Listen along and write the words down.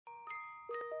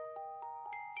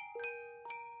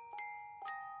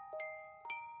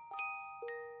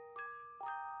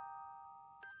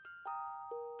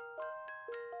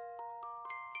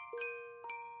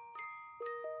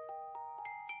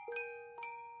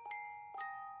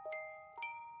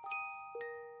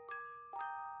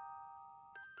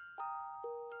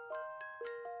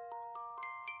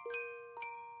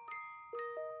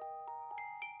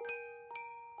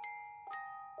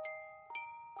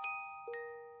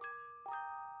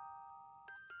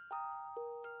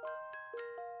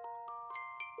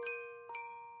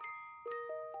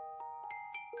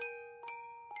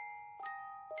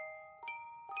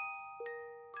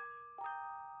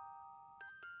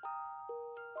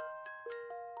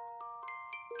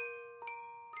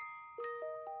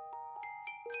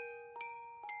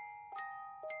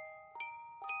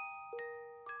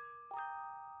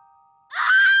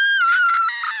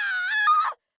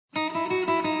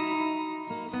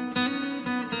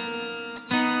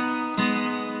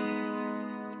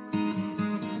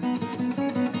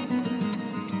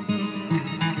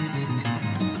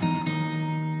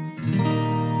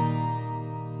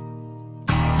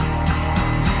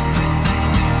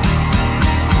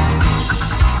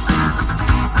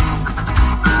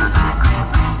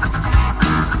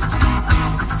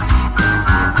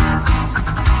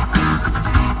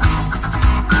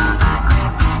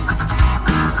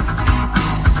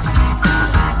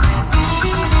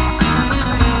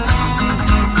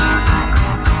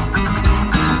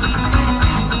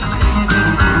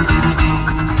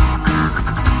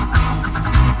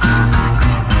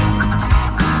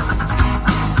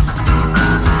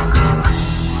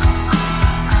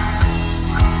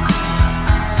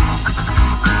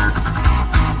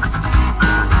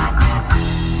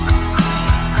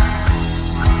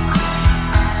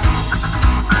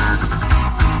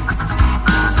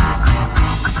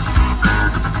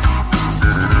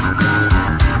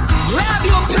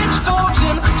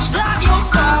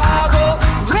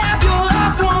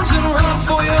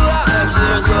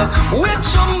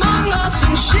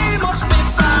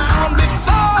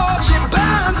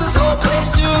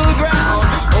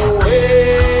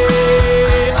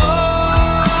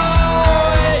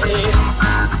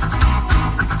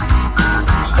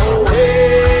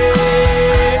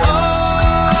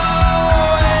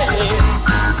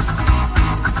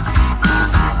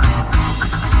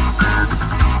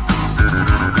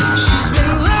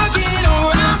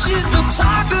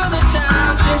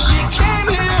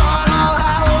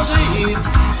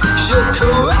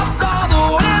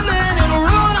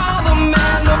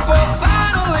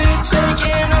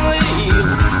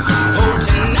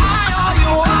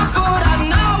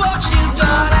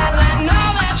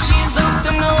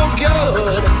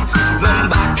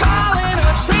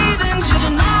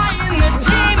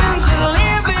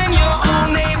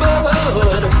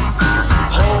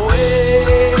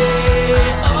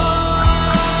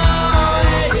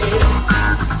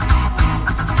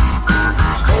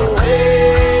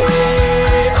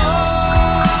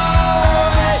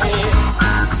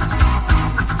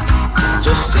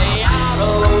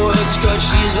cause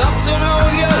she's up to no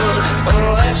good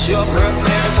unless you're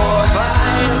prepared for a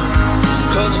fight.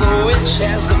 Cause the witch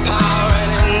has the power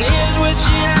and it is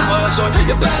witching hour, so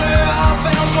you better off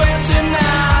elsewhere tonight.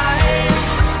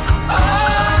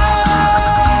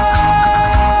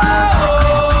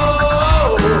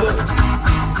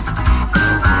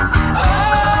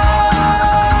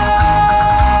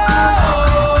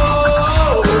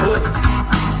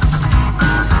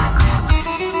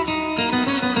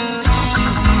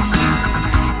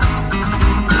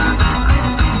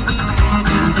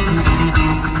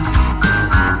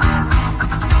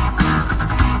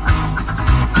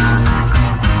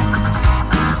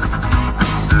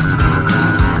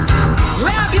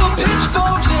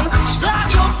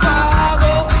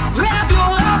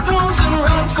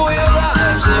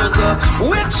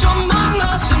 Witch among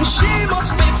us, and she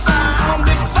must be found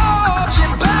before she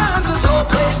burns this whole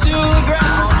place to the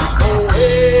ground.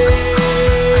 Away,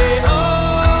 away,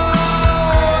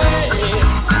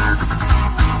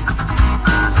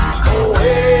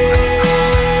 away.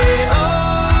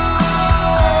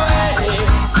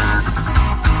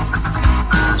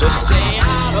 Just stay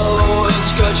out of the woods,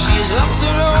 cause she's up to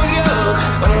no good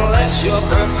unless you're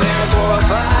prepared for a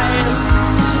fight.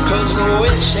 Cause the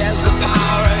witch has the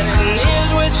power and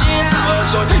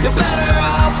so you better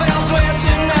off elsewhere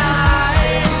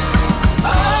tonight.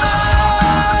 Oh,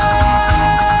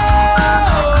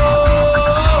 oh,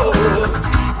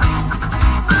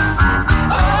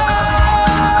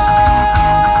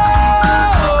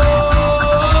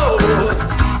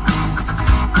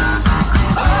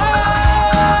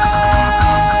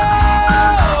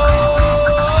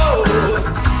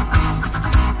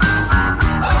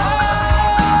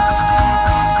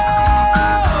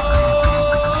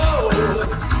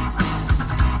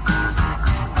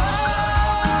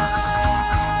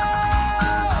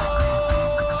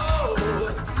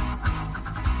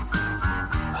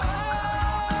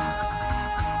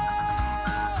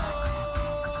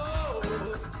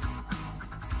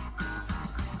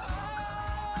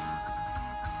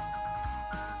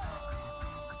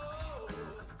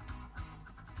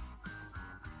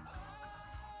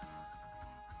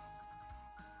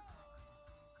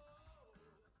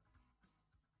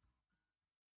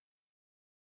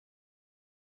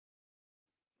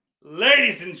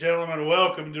 Ladies and gentlemen,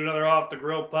 welcome to another Off the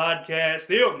Grill podcast,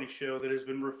 the only show that has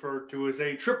been referred to as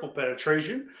a triple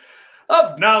penetration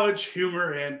of knowledge,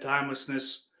 humor, and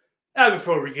timelessness. Now,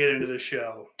 before we get into the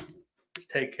show, let's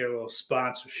take care of a little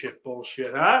sponsorship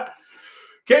bullshit, huh?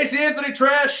 Casey Anthony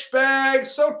trash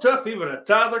bags, so tough even a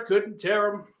toddler couldn't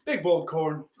tear them. Big bold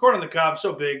corn on the cob,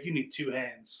 so big you need two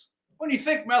hands. When you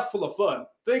think mouthful of fun,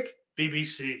 think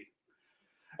BBC.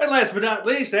 And last but not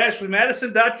least,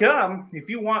 AshleyMadison.com. If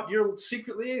you want your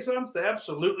secret liaisons to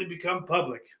absolutely become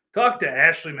public, talk to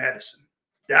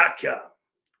AshleyMadison.com.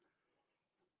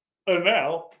 And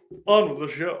now, on with the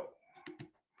show.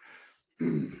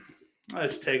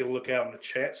 Let's take a look out in the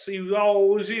chat. See who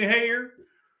all is in here.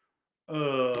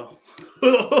 Yeah,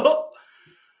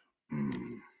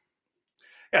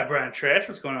 Brian Trash.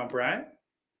 What's going on, Brian?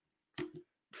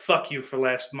 Fuck you for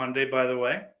last Monday, by the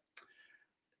way.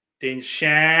 Then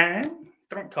Shine.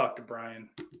 Don't talk to Brian.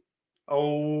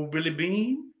 Oh, Billy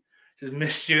Bean. Just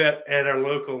missed you at our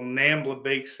local Nambla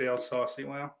bake sale, Saucy.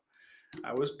 Well,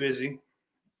 I was busy.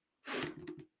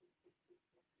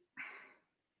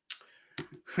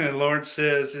 And Lawrence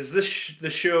says, is this the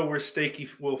show where Stakey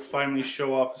will finally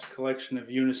show off his collection of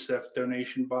UNICEF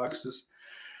donation boxes?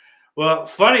 Well,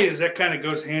 funny is that kind of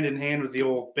goes hand in hand with the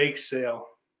old bake sale.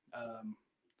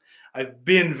 I've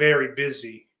been very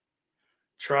busy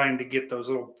trying to get those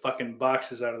little fucking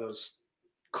boxes out of those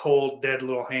cold, dead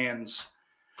little hands.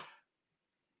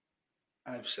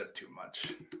 I've said too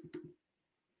much.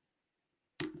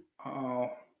 Oh,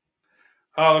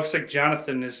 looks like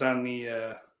Jonathan is on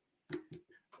the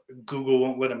Google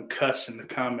won't let him cuss in the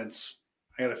comments.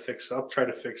 I gotta fix. I'll try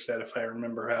to fix that if I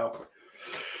remember how.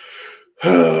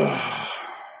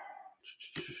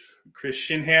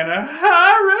 Christian Hannah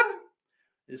Hara.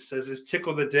 It says, is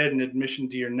Tickle the Dead an admission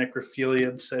to your necrophilia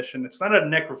obsession? It's not a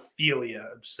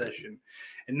necrophilia obsession.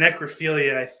 And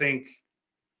necrophilia, I think,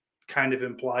 kind of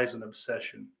implies an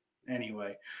obsession.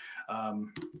 Anyway,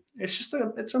 it's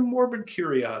a morbid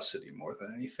curiosity more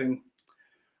than anything.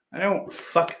 I don't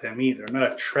fuck them either. I'm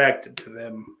not attracted to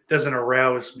them. It doesn't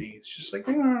arouse me. It's just like,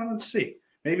 let's see.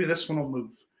 Maybe this one will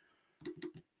move.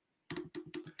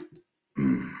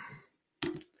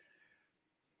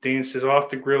 Dan says, Off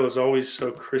the Grill is always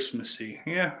so Christmassy.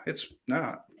 Yeah, it's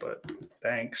not, but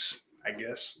thanks, I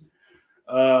guess.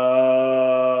 I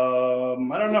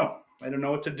don't know. I don't know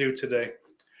what to do today.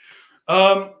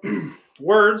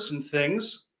 Words and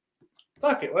things.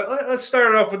 Fuck it. Let's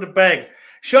start it off with the bag.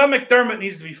 Sean McDermott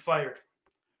needs to be fired.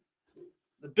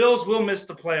 The Bills will miss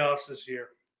the playoffs this year.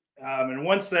 And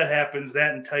once that happens,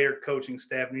 that entire coaching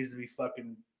staff needs to be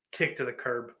fucking kicked to the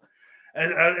curb,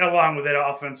 along with that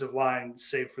offensive line,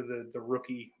 save for the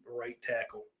rookie right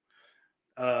tackle.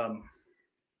 I've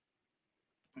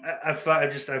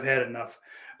had enough.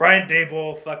 Brian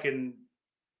Daboll fucking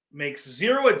makes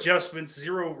zero adjustments,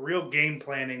 zero real game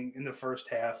planning in the first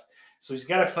half. So he's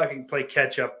got to fucking play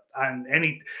catch up on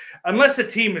unless the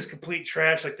team is complete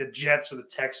trash like the Jets or the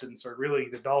Texans or really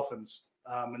the Dolphins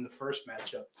in the first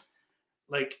matchup.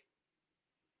 Like,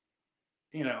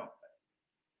 you know,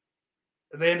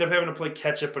 they end up having to play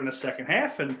catch up in the second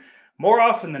half. And more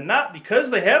often than not, because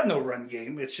they have no run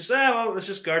game, it's just, let's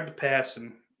just guard the pass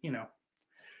and, you know,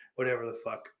 whatever the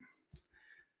fuck.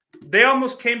 They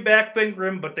almost came back, Ben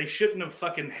Grimm, but they shouldn't have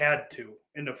fucking had to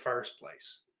in the first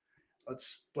place.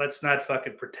 Let's not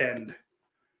fucking pretend.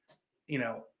 You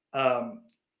know,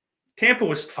 Tampa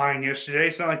was fine yesterday.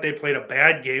 It's not like they played a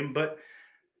bad game, but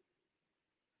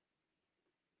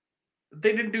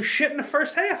they didn't do shit in the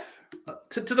first half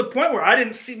to the point where I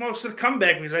didn't see most of the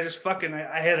comeback because I just fucking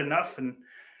I had enough and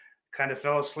kind of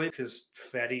fell asleep because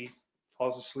Fatty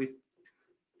falls asleep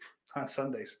on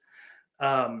Sundays.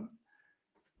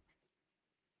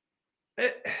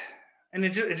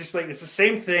 It's the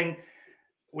same thing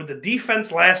with the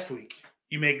defense last week.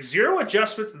 You make zero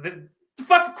adjustments. The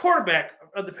fucking quarterback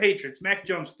of the Patriots, Mac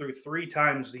Jones, threw 3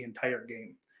 times the entire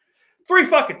game. 3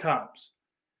 fucking times.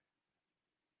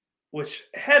 Which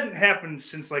hadn't happened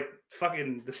since like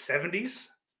fucking the 70s,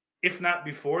 if not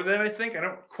before then, I think. I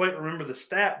don't quite remember the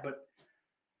stat, but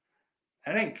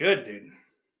that ain't good, dude.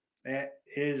 That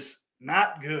is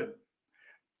not good.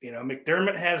 You know,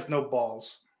 McDermott has no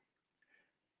balls.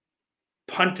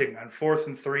 Punting on 4th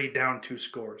and 3, down 2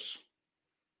 scores.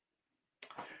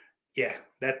 Yeah,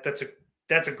 that's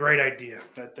a great idea.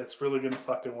 That's really gonna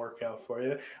fucking work out for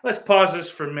you. Let's pause this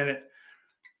for a minute.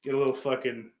 Get a little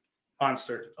fucking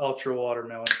Monster Ultra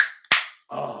Watermelon.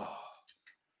 Oh,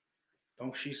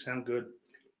 don't she sound good?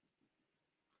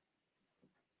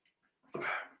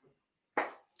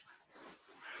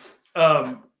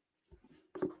 And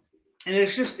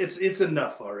it's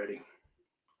enough already.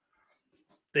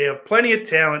 They have plenty of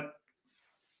talent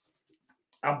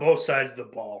on both sides of the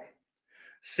ball,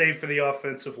 save for the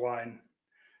offensive line,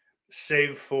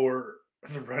 save for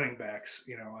the running backs.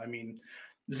 You know, I mean,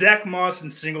 Zach Moss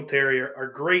and Singletary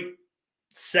are great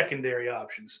secondary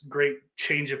options, great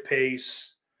change of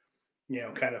pace, you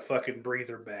know, kind of fucking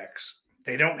breather backs.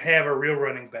 They don't have a real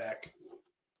running back.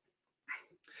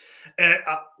 And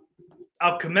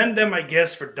I'll commend them, I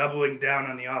guess, for doubling down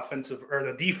on the offensive or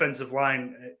the defensive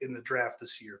line in the draft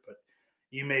this year. But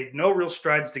you made no real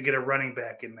strides to get a running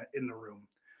back in the room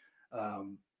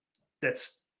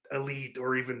that's elite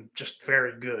or even just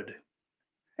very good.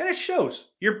 And it shows.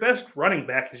 Your best running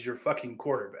back is your fucking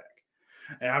quarterback.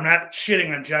 And I'm not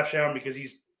shitting on Josh Allen because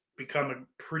he's become a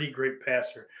pretty great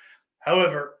passer.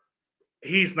 However,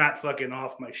 he's not fucking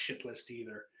off my shit list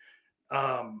either.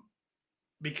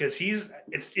 Because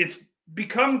it's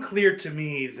become clear to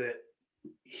me that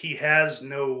he has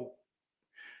no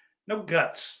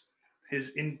guts.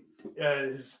 His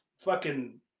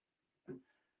fucking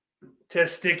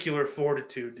testicular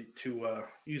fortitude, to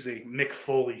use a Mick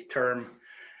Foley term,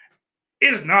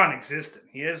 is non-existent.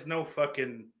 He has no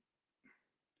fucking.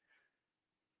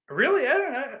 Really,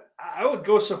 I would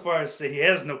go so far as to say he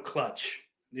has no clutch.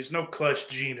 There's no clutch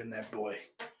gene in that boy.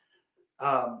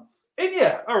 And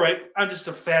yeah, all right, I'm just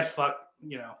a fat fuck,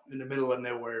 you know, in the middle of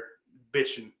nowhere,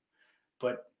 bitching.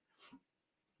 But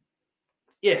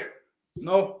yeah,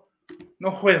 no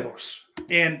huevos.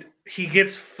 And he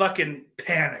gets fucking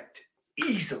panicked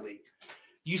easily.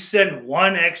 You send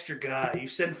one extra guy, you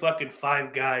send fucking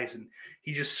 5 guys, and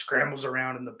he just scrambles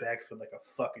around in the backfield like a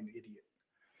fucking idiot.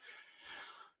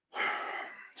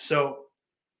 So,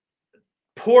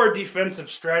 poor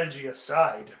defensive strategy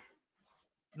aside,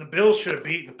 the Bills should have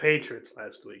beaten the Patriots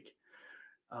last week.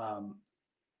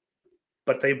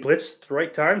 But they blitzed the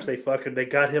right times. They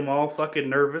got him all fucking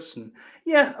nervous. And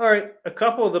yeah, all right, a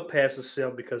couple of the passes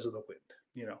sailed because of the wind.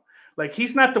 You know, like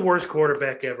he's not the worst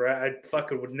quarterback ever. I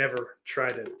fucking would never try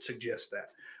to suggest that.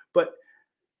 But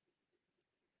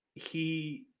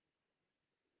the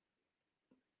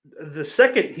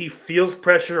second he feels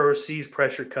pressure or sees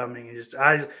pressure coming, and just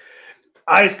eyes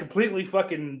completely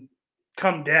fucking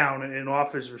come down and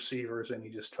off his receivers, and he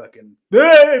just fucking,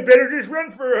 hey, better just run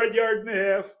for 1.5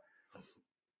 yards.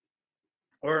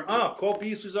 Or, Cole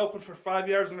Beasley's open for 5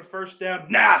 yards on the first down.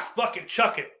 Nah, fucking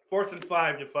chuck it. 4th and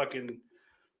 5 to fucking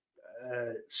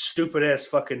stupid ass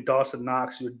fucking Dawson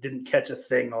Knox who didn't catch a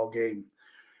thing all game.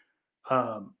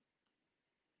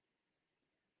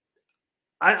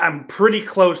 I'm pretty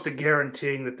close to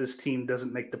guaranteeing that this team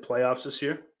doesn't make the playoffs this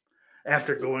year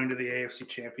after going to the AFC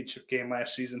Championship game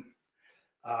last season.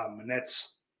 And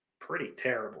that's pretty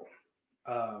terrible.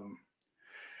 And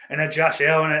then Josh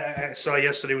Allen, I saw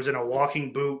yesterday, was in a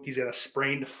walking boot. He's got a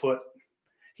sprained foot.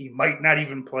 He might not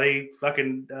even play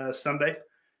fucking Sunday.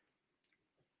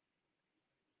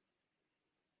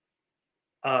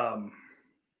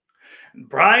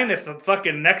 Brian, if the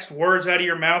fucking next words out of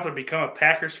your mouth are become a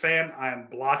Packers fan, I am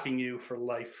blocking you for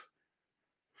life.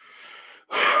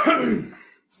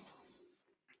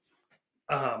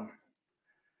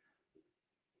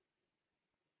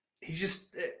 He's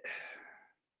just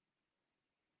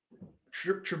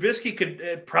Trubisky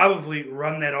could probably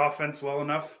run that offense well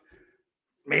enough.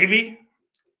 Maybe,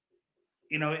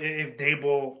 if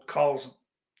Daboll calls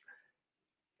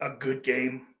a good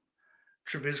game,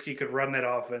 Trubisky could run that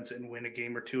offense and win a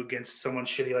game or two against someone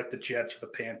shitty like the Jets or the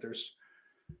Panthers.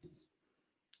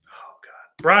 Oh,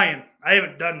 God. Brian, I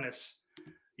haven't done this.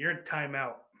 You're in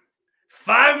timeout.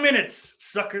 5 minutes,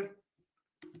 sucker.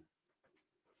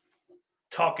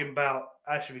 Talking about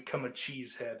I should become a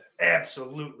cheesehead.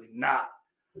 Absolutely not.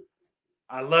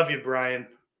 I love you, Brian,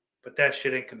 but that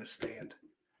shit ain't going to stand.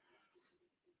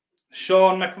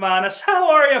 Sean McManus, how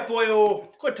are you, boyo?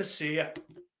 Good to see you.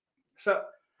 So,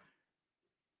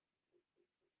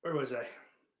 where was I?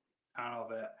 I don't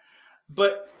know that.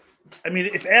 But, I mean,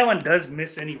 if Allen does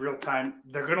miss any real time,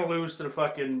 they're going to lose to the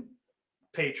fucking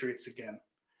Patriots again.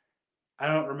 I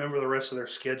don't remember the rest of their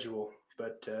schedule,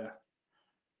 but let's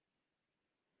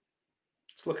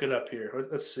look it up here.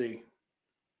 Let's see.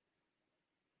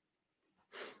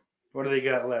 What do they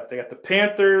got left? They got the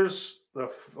Panthers.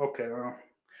 Okay.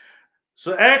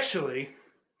 So, actually,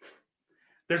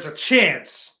 there's a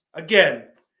chance. Again,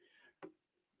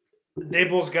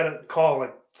 Daboll's got to call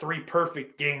like 3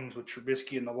 perfect games with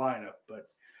Trubisky in the lineup, but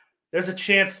there's a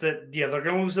chance that they're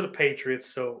going to lose to the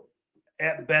Patriots. So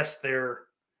at best, they're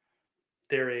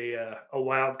a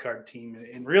wild card team,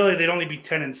 and really they'd only be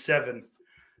 10-7,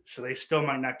 so they still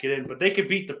might not get in. But they could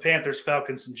beat the Panthers,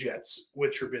 Falcons, and Jets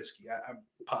with Trubisky. I'm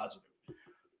positive.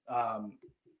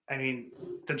 I mean,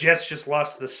 the Jets just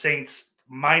lost to the Saints,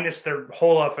 minus their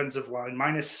whole offensive line,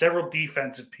 minus several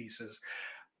defensive pieces,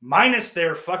 minus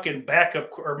their fucking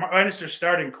backup, or minus their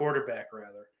starting quarterback,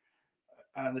 rather.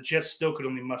 The Jets still could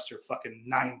only muster fucking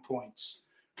 9 points.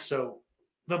 So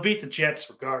they'll beat the Jets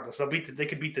regardless. They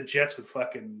could beat the Jets with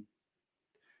fucking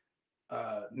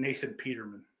Nathan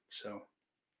Peterman. So.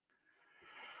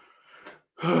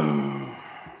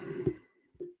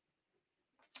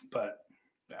 But,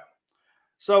 yeah.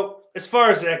 So, as far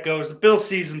as that goes, the Bills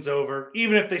season's over.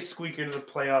 Even if they squeak into the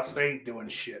playoffs, they ain't doing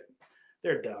shit.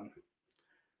 They're done.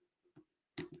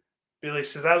 Billy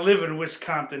says, I live in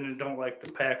Wisconsin and don't like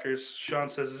the Packers. Sean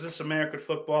says, is this American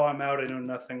football? I'm out. I know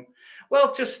nothing.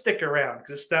 Well, just stick around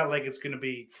because it's not like it's going to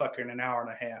be fucking an hour and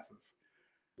a half of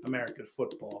American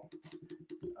football.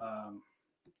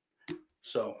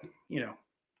 So,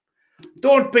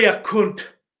 don't be a cunt.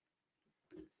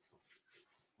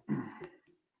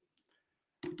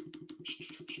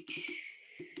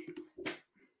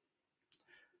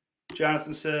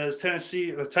 Jonathan says, Tennessee,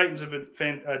 the Titans have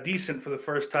been decent for the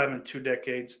first time in 2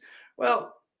 decades.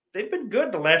 Well, they've been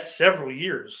good the last several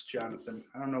years, Jonathan.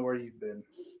 I don't know where you've been.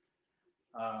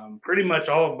 Pretty much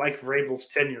all of Mike Vrabel's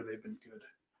tenure, they've been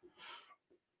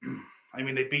good. I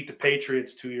mean, they beat the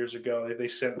Patriots 2 years ago. They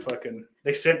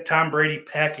sent Tom Brady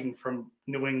packing from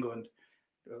New England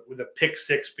with a pick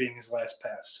 6 being his last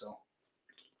pass. So,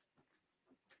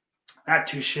 not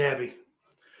too shabby.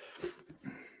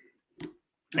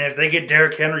 And if they get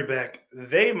Derrick Henry back,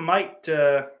 they might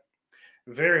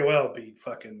very well be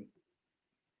fucking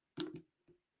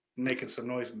making some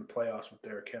noise in the playoffs with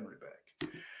Derrick Henry back.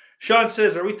 Sean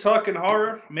says, are we talking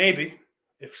horror? Maybe,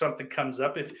 if something comes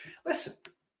up. Listen,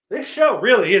 this show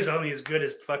really is only as good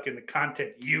as fucking the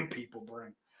content you people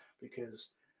bring. Because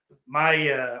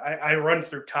I run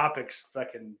through topics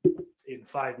fucking in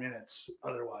 5 minutes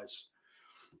otherwise.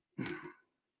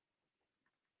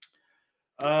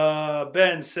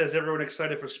 Ben says, everyone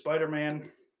excited for Spider-Man?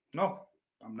 No,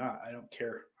 I'm not. I don't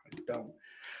care. I don't.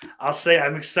 I'll say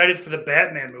I'm excited for the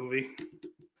Batman movie.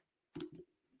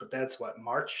 But that's what,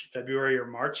 February or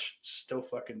March? It's still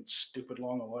fucking stupid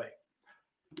long away.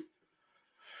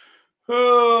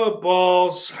 Oh,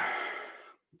 balls.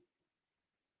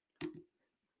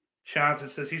 Jonathan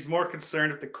says he's more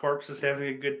concerned if the corpse is having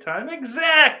a good time.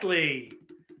 Exactly.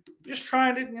 Just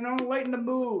trying to, lighten the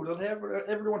mood. Let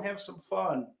everyone have some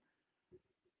fun.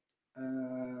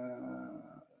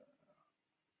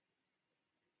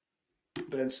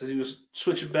 Ben says he was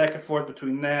switching back and forth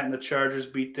between that and the Chargers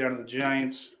beat down the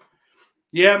Giants.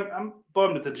 Yeah, I'm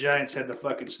bummed that the Giants had to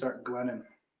fucking start Glennon.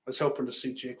 I was hoping to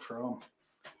see Jake Fromm.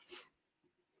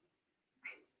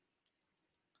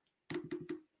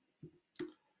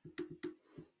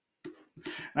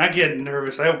 I'm getting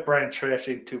nervous. I hope Brian Trash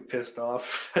ain't too pissed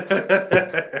off.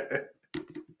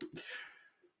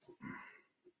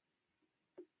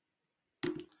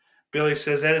 Billy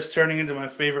says that is turning into my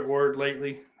favorite word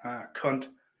lately. Cunt. I've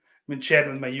been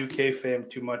chatting with my UK fam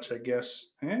too much, I guess.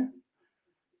 Yeah.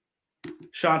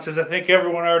 Sean says, I think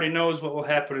everyone already knows what will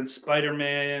happen in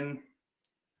Spider-Man.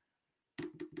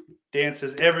 Dan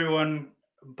says, everyone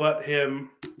but him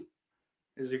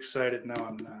is excited. No,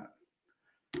 I'm not.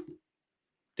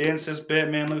 Dan says,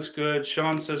 Batman looks good.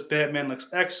 Sean says, Batman looks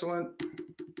excellent.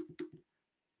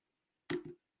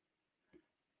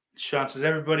 Sean says,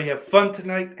 everybody have fun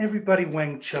tonight. Everybody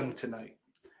Wang Chung tonight.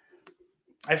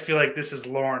 I feel like this is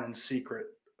Lauren in secret.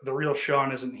 The real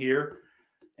Sean isn't here.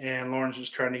 And Lauren's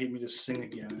just trying to get me to sing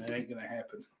again. It ain't going to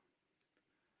happen.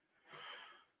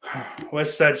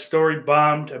 West Side Story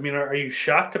bombed. I mean, are you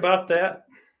shocked about that?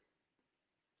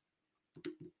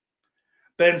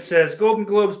 Ben says, Golden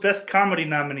Globes Best Comedy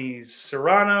nominees.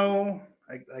 Cyrano.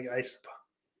 I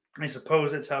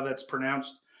suppose that's how that's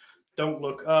pronounced. Don't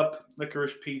Look Up.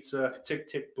 Licorice Pizza. Tick,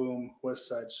 Tick, Boom. West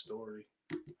Side Story.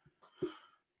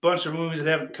 Bunch of movies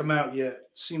that haven't come out yet.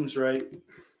 Seems right.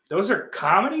 Those are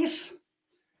comedies?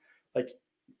 Like,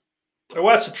 I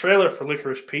watched the trailer for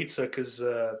Licorice Pizza because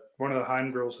one of the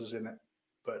Heim girls is in it,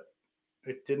 but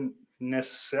it didn't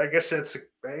necessarily. I guess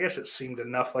it seemed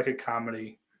enough like a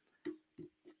comedy,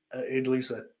 at least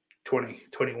a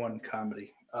 2021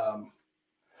 comedy.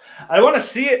 I want to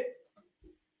see it.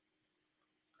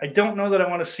 I don't know that I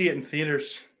want to see it in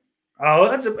theaters. Oh,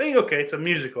 okay. It's a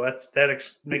musical.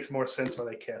 That makes more sense why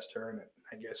they cast her in it,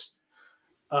 I guess.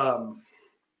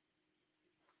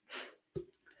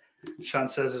 Sean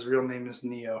says his real name is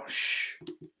Neo. Shh.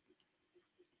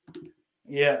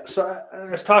 Yeah, so I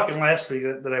was talking last week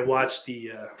that I watched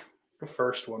the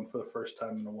first one for the first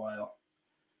time in a while.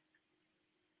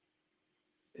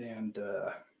 And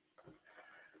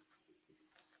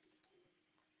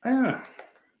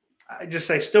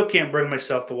I still can't bring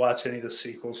myself to watch any of the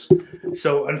sequels.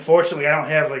 So unfortunately, I don't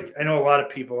have I know a lot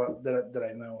of people that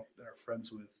I know that are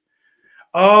friends with.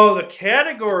 Oh, the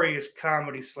category is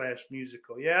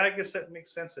comedy/musical. Yeah, I guess that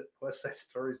makes sense. That West Side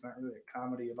Story is not really a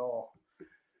comedy at all.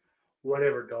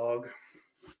 Whatever, dog.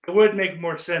 It would make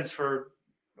more sense for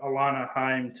Alana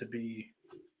Haim to be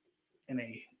in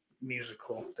a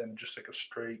musical than just like a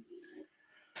straight.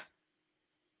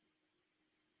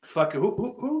 Fuck,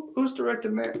 who's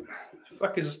directing that?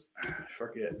 Fuck is, I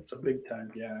forget. It's a big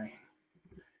time guy.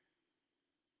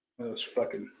 One of those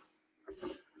fucking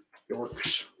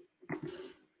dorks.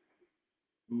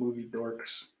 Movie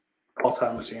dorks. Paul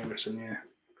Thomas Anderson, yeah.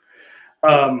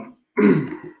 I don't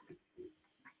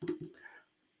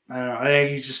know. I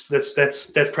think he's just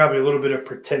that's probably a little bit of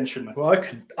pretension. Like, well,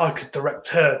 I could direct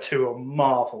her to a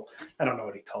Marvel. I don't know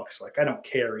what he talks like. I don't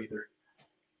care either.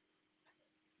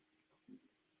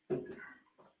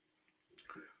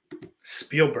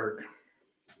 Spielberg.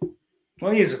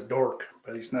 Well, he is a dork,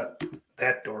 but he's not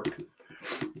that dork.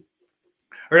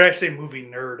 Or did I say movie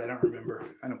nerd? I don't remember.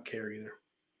 I don't care either.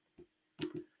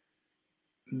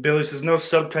 Billy says, no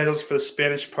subtitles for the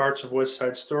Spanish parts of West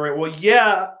Side Story. Well,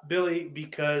 yeah, Billy,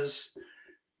 because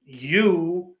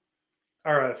you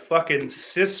are a fucking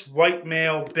cis white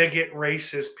male, bigot,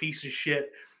 racist piece of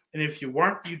shit. And if you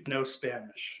weren't, you'd know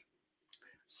Spanish.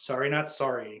 Sorry, not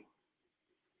sorry.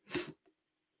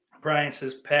 Brian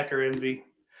says, Packer envy.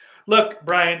 Look,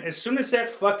 Brian, as soon as that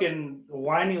fucking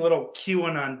whiny little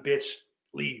QAnon bitch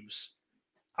leaves,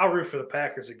 I'll root for the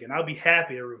Packers again. I'll be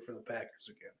happy to root for the Packers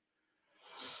again.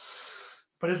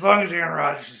 But as long as Aaron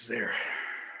Rodgers is there,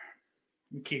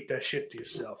 you keep that shit to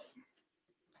yourself.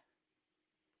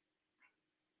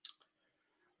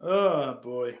 Oh,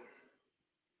 boy.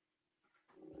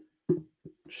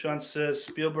 Sean says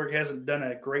Spielberg hasn't done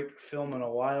a great film in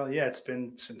a while. Yeah, it's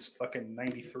been since fucking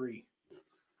 93.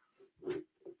 Oh,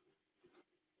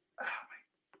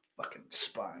 my fucking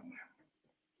spine.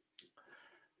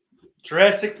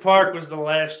 Jurassic Park was the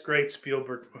last great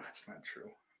Spielberg. Oh, that's not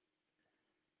true.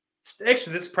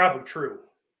 Actually, that's probably true.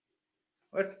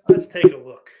 Let's take a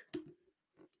look.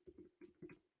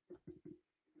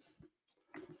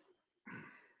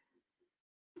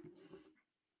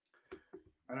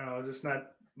 I don't know. Is this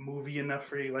not movie enough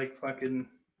for you? Like fucking.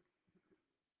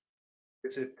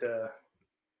 Is it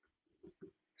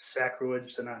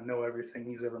sacrilege to not know everything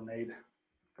he's ever made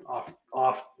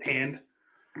offhand?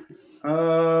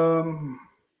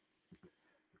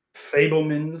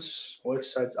 Fablemans,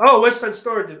 West Side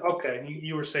Story did. Okay,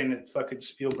 you were saying that fucking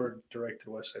Spielberg directed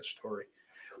West Side Story.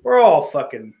 We're all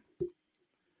fucking.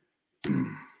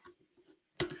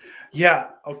 Yeah,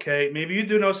 okay. Maybe you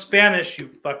do know Spanish, you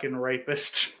fucking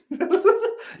rapist.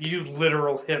 You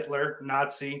literal Hitler,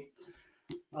 Nazi.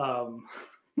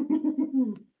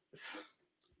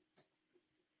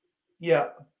 Yeah,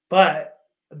 but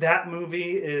that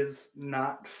movie is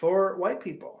not for white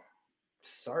people.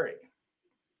 Sorry.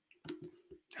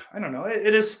 I don't know.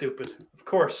 It is stupid. Of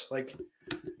course. Like,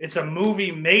 it's a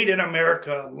movie made in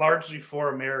America, largely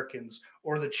for Americans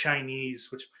or the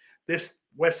Chinese, which this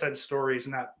West Side Story is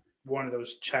not one of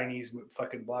those Chinese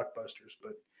fucking blockbusters,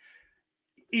 but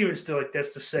even still, like,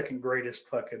 that's the second greatest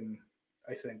fucking,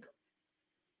 I think,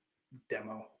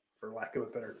 demo, for lack of a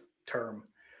better term.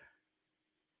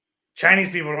 Chinese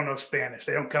people don't know Spanish.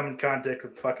 They don't come in contact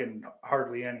with fucking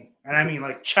hardly any. And I mean,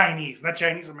 like, Chinese, not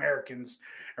Chinese Americans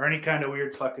or any kind of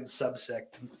weird fucking subsect,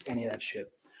 any of that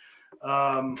shit.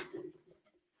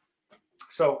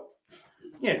 So,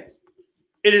 yeah,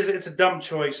 it's a dumb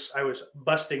choice. I was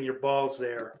busting your balls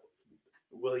there,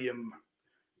 William.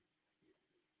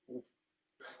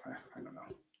 I don't know.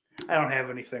 I don't have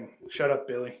anything. Shut up,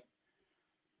 Billy.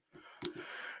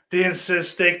 Dan says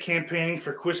steak campaigning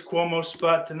for Chris Cuomo's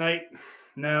spot tonight.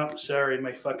 No, sorry,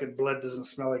 my fucking blood doesn't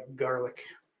smell like garlic.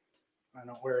 I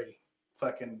don't wear a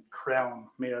fucking crown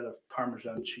made out of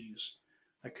Parmesan cheese.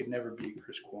 I could never be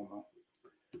Chris Cuomo.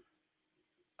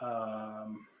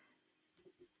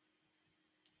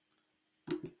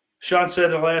 Sean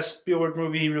said the last Spielberg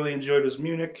movie he really enjoyed was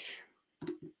Munich.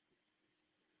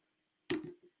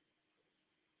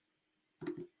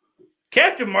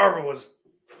 Captain Marvel was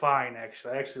fine,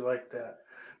 actually. I actually liked that.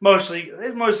 Mostly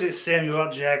Samuel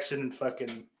L. Jackson and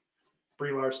fucking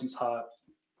Brie Larson's hot.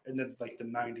 And then, like, the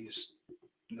 90s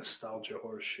nostalgia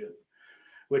horse shit.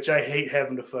 Which I hate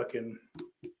having to fucking...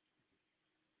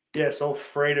 Yes,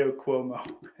 Alfredo Cuomo.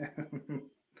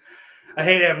 I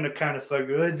hate having to kind of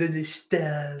fucking... Oh, the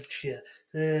nostalgia.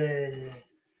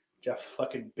 Just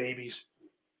fucking babies.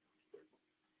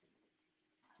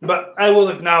 But I will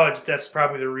acknowledge that's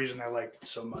probably the reason I liked it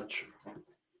so much.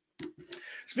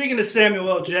 Speaking of Samuel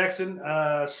L. Jackson,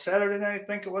 Saturday night, I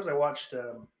think it was, I watched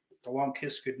The Long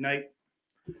Kiss Goodnight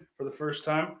for the first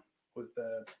time with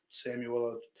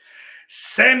Samuel.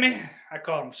 Sammy, I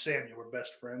call him Sammy. We're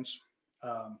best friends.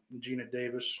 Gina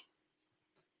Davis.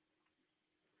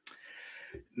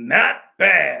 Not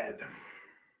bad.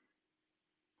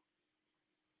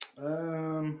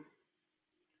 Oh,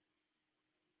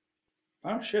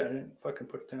 shit. I didn't fucking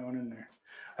put that one in there.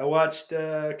 I watched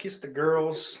Kiss the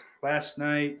Girls last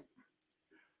night.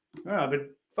 Oh, I've been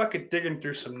fucking digging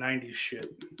through some 90s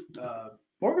shit.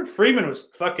 Morgan Freeman was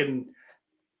fucking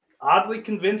oddly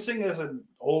convincing as an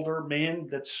older man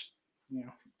that's, you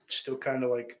know, still kind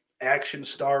of like action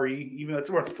star-y, even though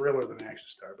it's more thriller than action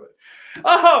star. But,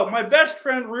 oh, my best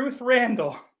friend Ruth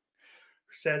Randall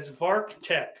says Vark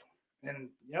Tech. And,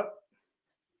 yep.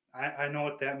 I know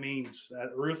what that means.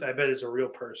 Ruth, I bet, is a real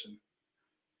person.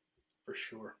 For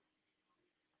sure.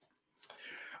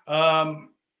 I'm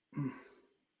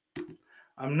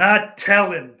not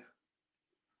telling.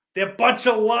 They're a bunch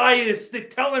of liars. They're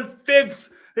telling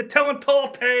fibs. They're telling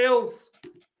tall tales.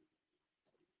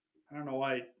 I don't know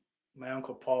why my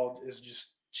Uncle Paul is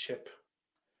just Chip.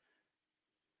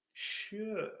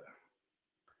 Sure.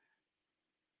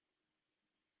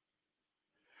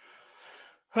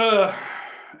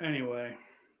 Anyway,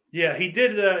 yeah, he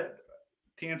did,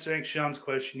 to answer Sean's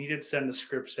question, he did send the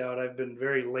scripts out. I've been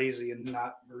very lazy in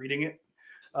not reading it.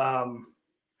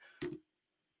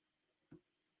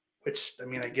 Which, I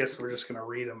mean, I guess we're just going to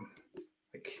read them.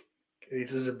 Like,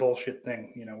 this is a bullshit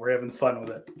thing. You know, we're having fun with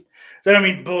it. So I don't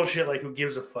mean bullshit like who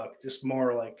gives a fuck. Just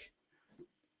more like,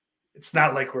 it's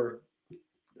not like we're,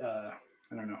 I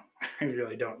don't know. I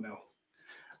really don't know.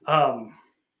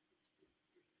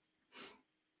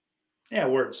 Yeah,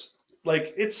 words.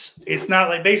 Like, it's not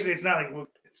like, basically, it's not like,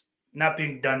 it's not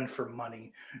being done for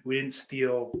money. We didn't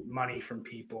steal money from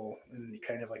people in the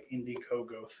kind of like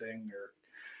Indiegogo thing, or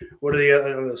what are the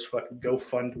other those fucking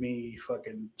GoFundMe,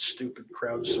 fucking stupid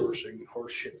crowdsourcing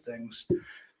horseshit things.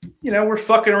 You know, we're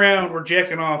fucking around, we're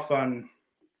jacking off on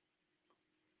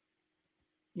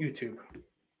YouTube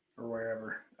or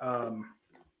wherever.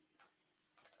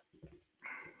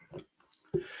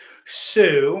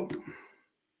 So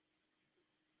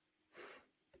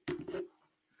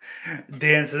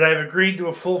Dan says, I've agreed to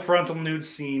a full frontal nude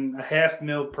scene,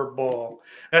 $500,000 per ball.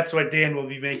 That's why Dan will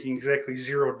be making exactly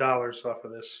 $0 off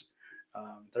of this.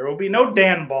 There will be no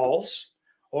Dan balls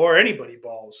or anybody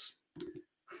balls.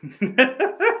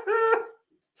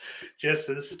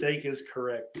 Jess's steak is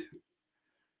correct.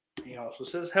 He also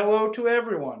says hello to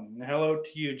everyone. Hello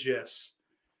to you, Jess.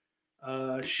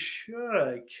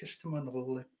 Sure, I kissed him on the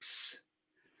lips.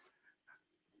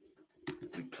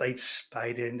 We played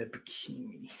Spider in a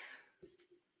bikini.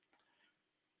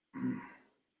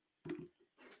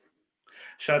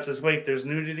 Shot says, wait, there's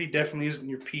nudity? Definitely isn't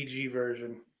your PG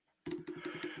version.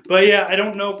 But yeah, I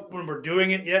don't know when we're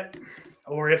doing it yet,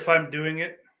 or if I'm doing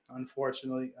it,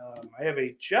 unfortunately. I have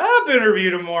a job interview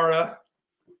tomorrow.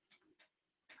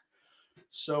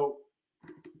 So,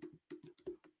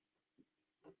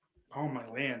 oh my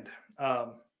land.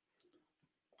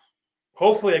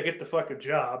 Hopefully I get the fucking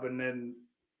job, and then,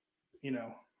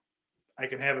 I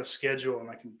can have a schedule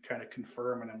and I can kind of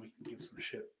confirm, and then we can get some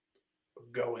shit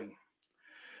going.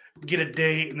 Get a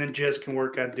date, and then Jess can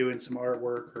work on doing some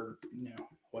artwork or,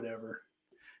 whatever.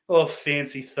 A little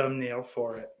fancy thumbnail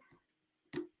for it.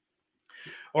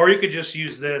 Or you could just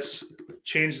use this,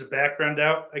 change the background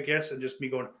out, I guess, and just me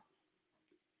going,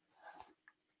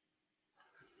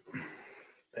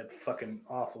 that fucking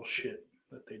awful shit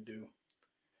that they do.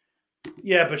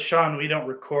 Yeah, but Sean, we don't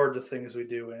record the things we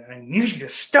do, and I need you to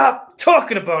stop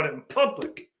talking about it in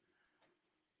public.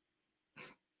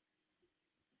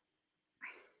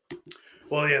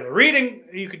 Well, yeah, the reading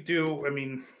you could do,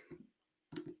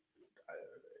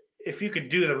 if you could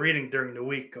do the reading during the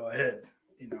week, go ahead,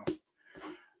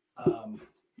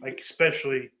 like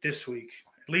especially this week.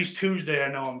 At least Tuesday,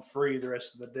 I know I'm free the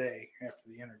rest of the day after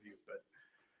the interview, but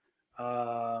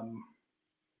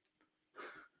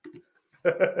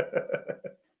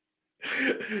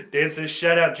Dan says,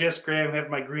 shout out Jess Graham, have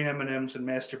my green M&Ms and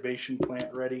masturbation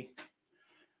plant ready.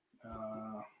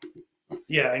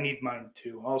 Yeah, I need mine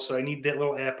too. Also, I need that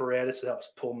little apparatus that helps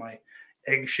pull my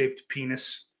egg-shaped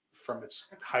penis from its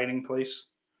hiding place,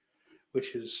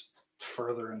 which is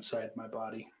further inside my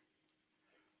body.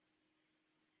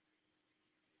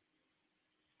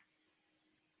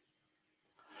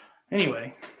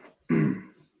 Anyway.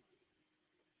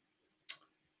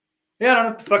 Yeah, I don't know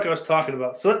what the fuck I was talking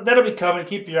about. So that'll be coming.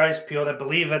 Keep your eyes peeled. I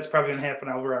believe that's probably going to happen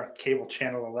over on cable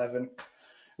channel 11,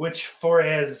 which for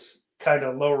as kind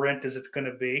of low rent as it's going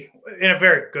to be, in a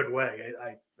very good way,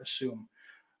 I assume.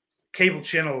 Cable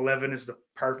channel 11 is the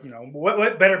part,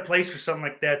 what better place for something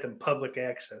like that than public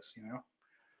access,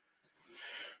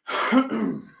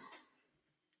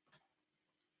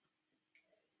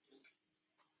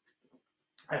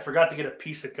 I forgot to get a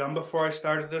piece of gum before I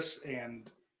started this,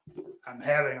 and I'm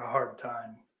having a hard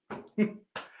time.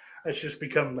 It's just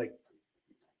become like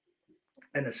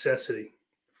a necessity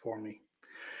for me,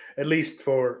 at least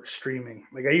for streaming.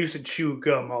 Like I used to chew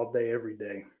gum all day, every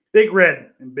day. Big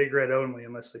Red and Big Red only,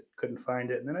 unless I couldn't find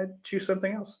it, and then I'd choose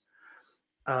something else.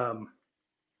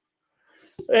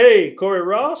 Hey, Corey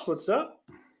Ross, what's up?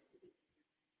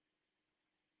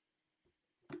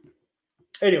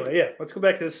 Anyway, yeah, let's go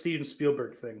back to the Steven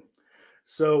Spielberg thing.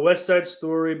 So West Side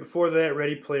Story, before that,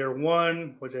 Ready Player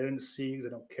One, which I didn't see because I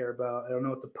don't care about. I don't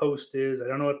know what the Post is. I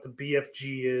don't know what the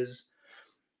BFG is.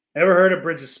 Never heard of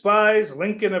Bridge of Spies.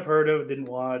 Lincoln I've heard of, didn't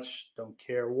watch, don't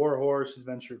care. War Horse,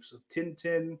 Adventures of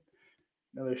Tintin.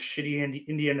 Another shitty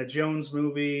Indiana Jones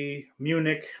movie.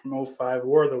 Munich, 05.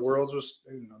 War of the Worlds was,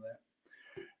 I didn't know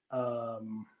that.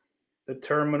 The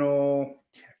Terminal.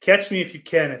 Catch Me If You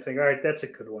Can, I think. All right, that's a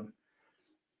good one.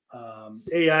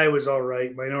 AI was all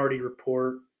right. Minority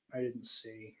Report, I didn't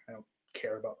see. I don't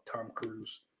care about Tom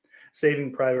Cruise.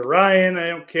 Saving Private Ryan, I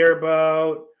don't care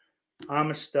about.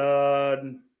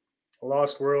 Amistad.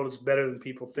 Lost World is better than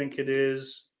people think it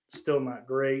is. Still not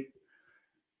great.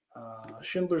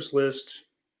 Schindler's List.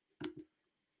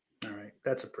 All right,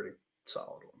 that's a pretty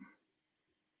solid one.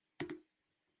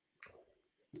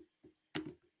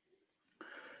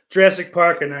 Jurassic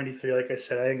Park in 93, like I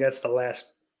said, I think that's the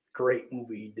last great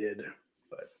movie he did.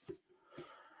 But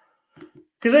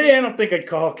because I don't think I'd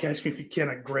call Catch Me If You Can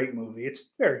a great movie.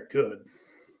 It's very good,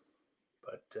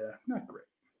 but not great.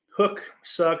 Hook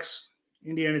sucks.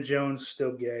 Indiana Jones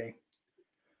still gay.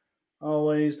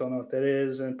 Always don't know what that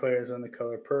is. And Players on the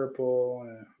Color Purple.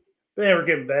 But yeah, we're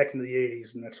getting back into the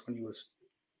 80s, and that's when he was,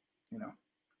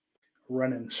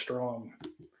 running strong.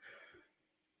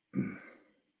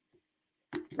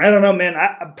 I don't know, man.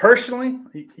 I personally,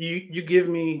 you give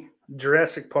me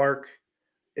Jurassic Park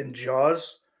and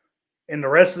Jaws, and the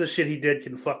rest of the shit he did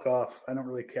can fuck off. I don't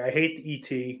really care. I hate the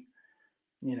E.T.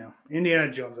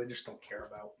 Indiana Jones, I just don't care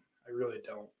about. I really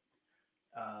don't.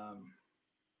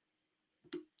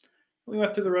 We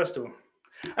went through the rest of them.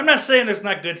 I'm not saying there's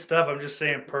not good stuff. I'm just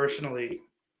saying personally,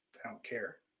 I don't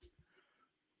care.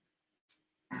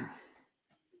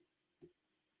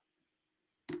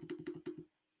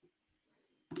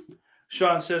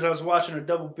 Sean says, I was watching a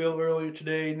double bill earlier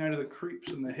today, Night of the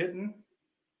Creeps and The Hidden.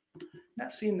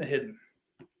 Not seen The Hidden.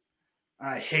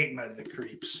 I hate Night of the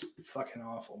Creeps. Fucking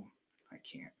awful. I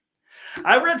can't.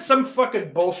 I read some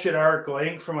fucking bullshit article, I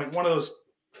think from like one of those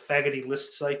faggoty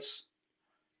list sites.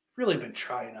 Really been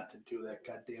trying not to do that,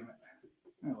 god damn it.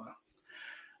 Oh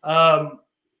well.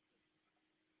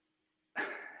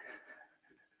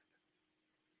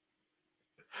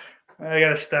 I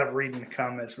gotta stop reading the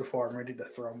comments before I'm ready to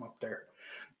throw them up there.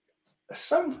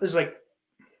 Some is like,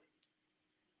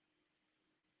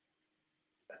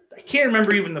 I can't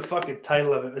remember even the fucking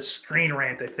title of it. The Screen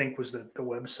Rant, I think, was the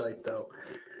website though.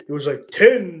 It was like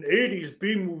 10 80s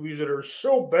B movies that are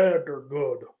so bad they're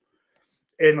good.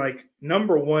 And like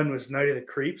number one was Night of the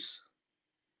Creeps.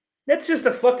 That's just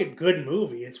a fucking good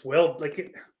movie. It's well,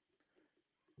 like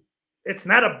it's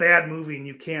not a bad movie, and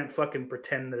you can't fucking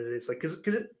pretend that it is. Like,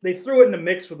 because they threw it in the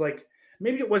mix with like,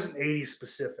 maybe it wasn't 80s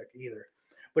specific either,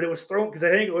 but it was thrown, because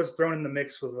I think it was thrown in the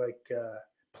mix with like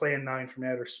Plan 9 from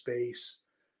Outer Space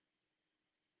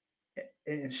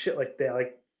and shit like that.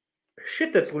 Like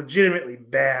shit that's legitimately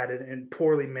bad and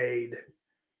poorly made.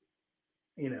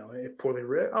 You know, poorly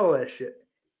written, all that shit.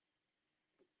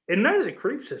 And Night of the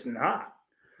Creeps is not.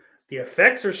 The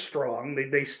effects are strong.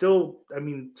 They still, I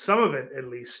mean, some of it at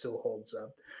least still holds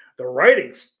up. The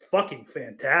writing's fucking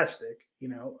fantastic. You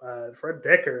know, Fred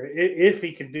Dekker, if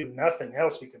he can do nothing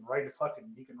else, he can write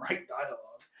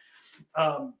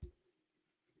dialogue.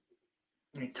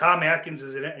 I mean, Tom Atkins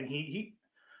is in it, and he,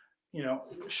 you know,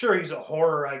 sure he's a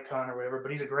horror icon or whatever,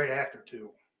 but he's a great actor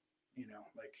too. You know,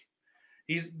 like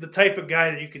he's the type of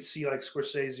guy that you could see like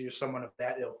Scorsese or someone of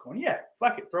that ilk going, yeah,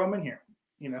 fuck it, throw him in here.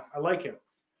 You know, I like him.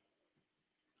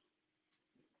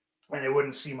 And it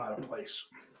wouldn't seem out of place.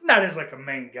 Not as like a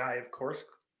main guy, of course,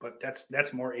 but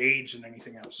that's more age than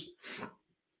anything else. Oh,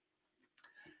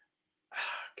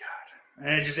 God.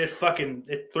 And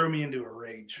it threw me into a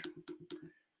rage.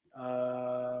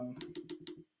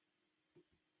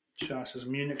 Sean says,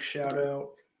 Munich shout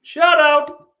out. Shout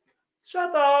out!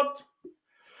 Shout out!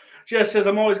 Jess says,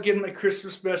 I'm always getting my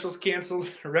Christmas specials canceled.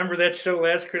 Remember that show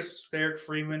last Christmas with Eric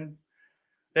Freeman?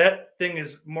 That thing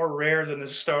is more rare than the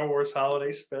Star Wars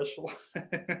holiday special.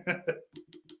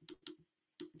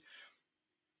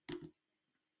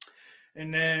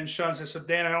 And then Sean says, so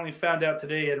Dan, I only found out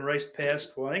today and Rice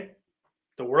passed. Well, I think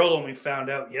the world only found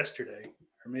out yesterday.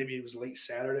 Or maybe it was late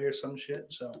Saturday or some shit.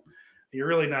 So you're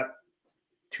really not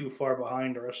too far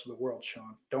behind the rest of the world,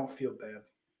 Sean. Don't feel bad.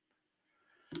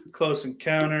 Close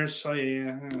Encounters. Oh,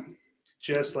 yeah.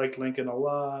 Just like Lincoln a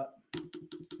lot.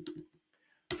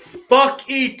 Fuck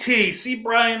E.T. See,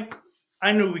 Brian?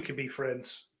 I knew we could be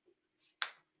friends.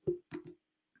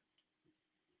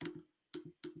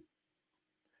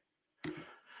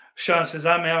 Sean says,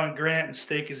 I'm Alan Grant and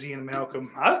Steak is Ian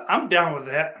Malcolm. I'm down with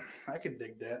that. I could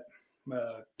dig that.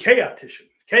 Chaotician.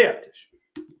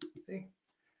 See?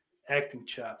 Acting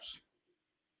chops.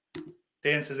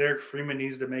 Dan says Eric Freeman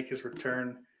needs to make his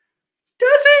return.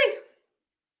 Does he?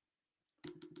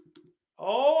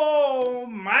 Oh,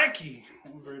 Mikey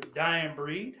over at Dying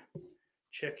Breed.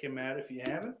 Check him out if you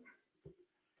haven't.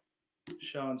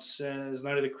 Sean says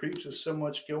Night of the Creeps has so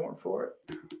much going for it.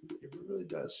 It really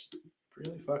does. It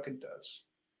really fucking does.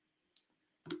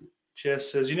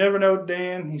 Jess says, you never know,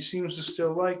 Dan. He seems to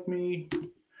still like me.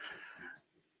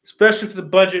 Especially for the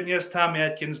budget. And yes, Tom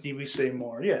Atkins, need we say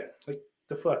more? Yeah, like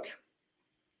the fuck.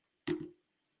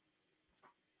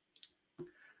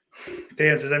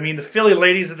 Dan says, I mean, the Philly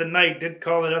ladies of the night did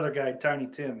call that other guy Tiny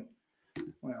Tim.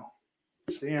 Well,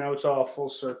 so, you know, it's all full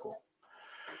circle.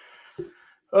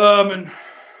 And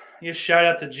you shout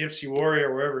out to Gypsy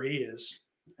Warrior wherever he is.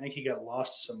 I think he got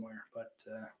lost somewhere, but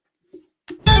The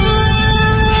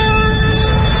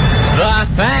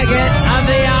Faggot of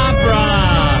the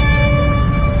Opera.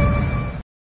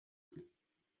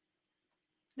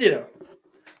 You know,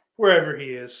 wherever he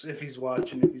is, if he's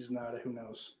watching, if he's not, who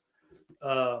knows.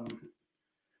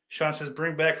 Sean says,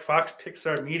 bring back Fox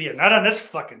Pixar Media. Not on this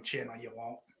fucking channel, you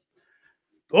won't.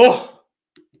 Oh!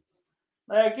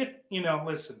 I get, you know,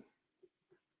 listen.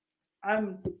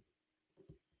 I'm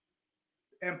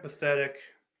empathetic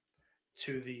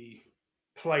to the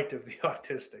plight of the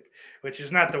autistic, which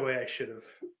is not the way I should have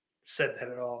said that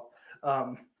at all.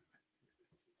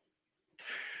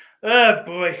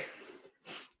 Boy.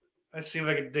 Let's see if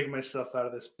I can dig myself out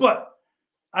of this. But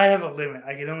I have a limit.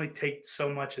 I can only take so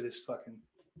much of this fucking...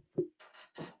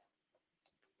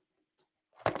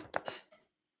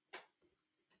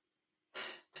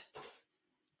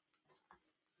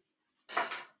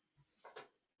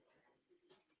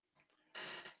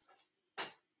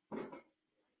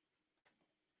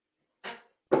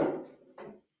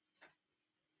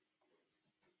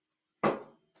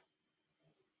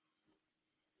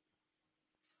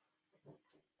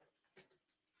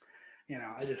 You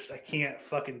know, I can't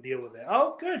fucking deal with it.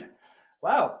 Oh, good.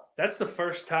 Wow, that's the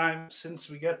first time since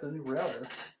we got the new router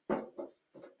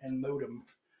and modem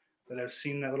that I've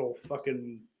seen that little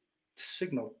fucking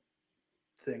signal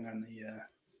thing on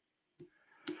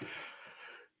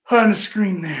the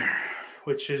screen there.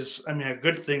 Which is, I mean, a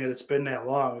good thing that it's been that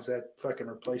long. Is that fucking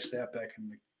replaced that back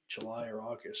in July or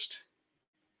August.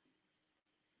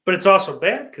 But it's also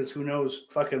bad because who knows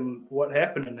fucking what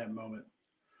happened in that moment.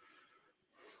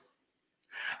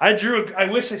 I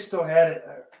wish I still had it.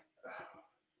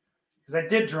 Because I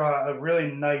did draw a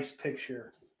really nice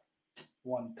picture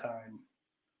one time.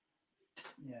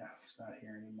 Yeah, it's not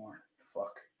here anymore.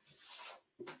 Fuck.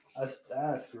 I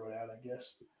threw it out, I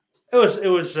guess. It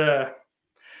was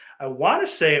I want to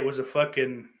say it was a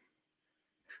fucking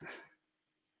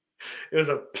it was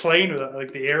a plane with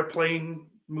like the airplane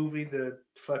movie, the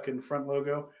fucking front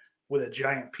logo with a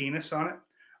giant penis on it.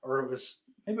 Or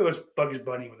maybe it was Bugs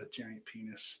Bunny with a giant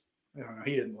penis. I don't know.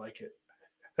 He didn't like it.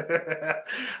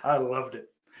 I loved it.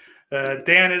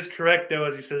 Dan is correct, though,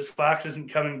 as he says Fox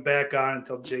isn't coming back on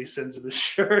until Jay sends him his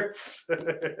shirts.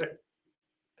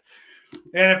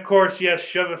 And, of course, yes,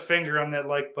 shove a finger on that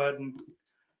like button.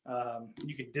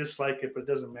 You could dislike it, but it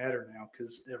doesn't matter now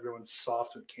because everyone's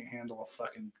soft and can't handle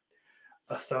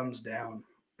a thumbs down.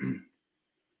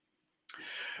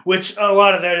 Which a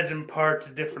lot of that is in part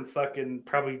to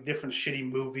probably different shitty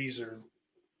movies or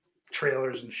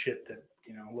trailers and shit that,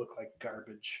 look like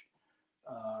garbage.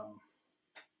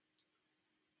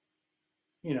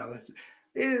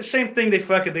 The same thing.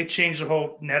 They changed the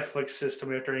whole Netflix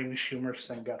system after Amy Schumer's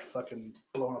thing got fucking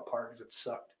blown apart because it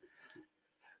sucked.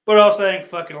 But also, I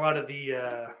think a lot of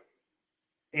the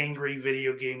angry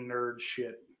video game nerd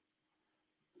shit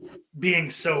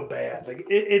being so bad. Like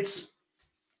it's,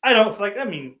 I don't like. I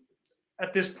mean,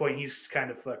 at this point, he's kind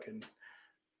of fucking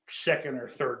second or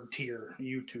third tier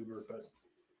YouTuber, but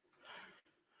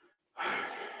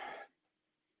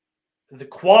the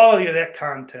quality of that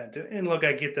content, and look,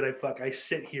 I get that I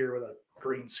sit here with a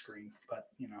green screen, but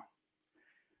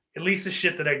at least the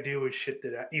shit that I do is shit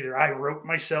that either I wrote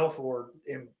myself or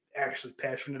am actually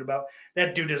passionate about.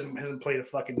 That dude hasn't played a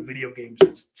fucking video game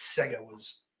since Sega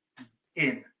was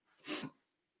in.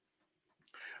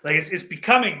 Like it's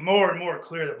becoming more and more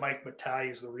clear that Mike Matai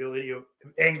is the real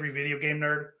angry video game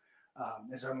nerd,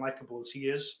 as unlikable as he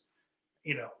is,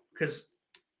 because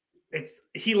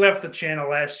he left the channel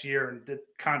last year and the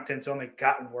content's only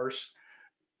gotten worse.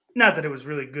 Not that it was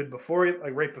really good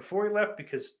right before he left,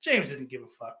 because James didn't give a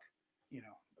fuck,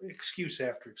 excuse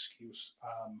after excuse.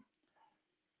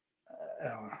 I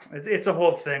don't know. It's a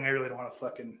whole thing. I really don't want to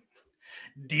fucking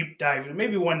deep dive in.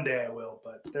 Maybe one day I will,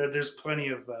 but there's plenty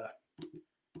of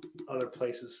other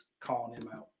places calling him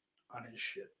out on his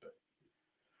shit. But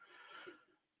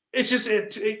it's just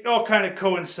it all kind of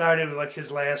coincided with like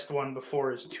his last one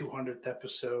before his 200th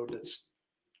episode.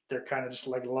 They're kind of just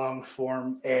like long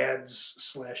form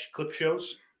ads / clip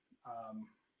shows.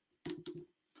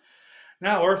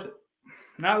 Not worth it.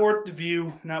 Not worth the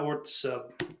view. Not worth the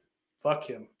sub. Fuck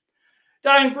him.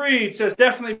 Dying Breed says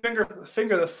definitely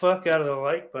finger the fuck out of the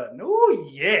like button. Oh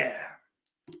yeah.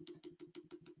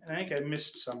 I think I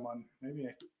missed someone. I moved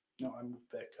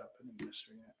back up. I didn't miss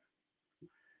her yet.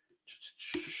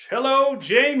 Hello,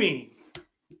 Jamie.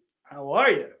 How are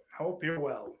you? I hope you're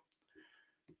well.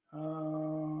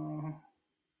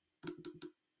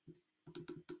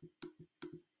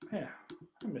 Yeah,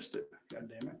 I missed it. God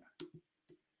damn it.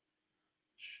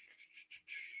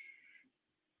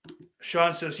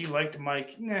 Sean says he liked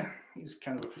Mike. Nah, he's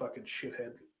kind of a fucking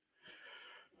shithead.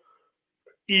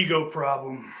 Ego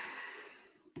problem.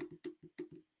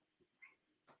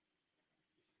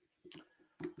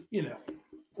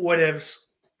 Whatevs.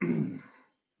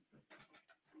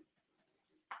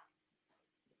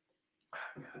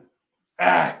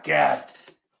 God.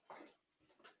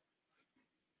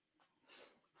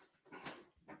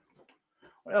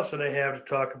 What else did I have to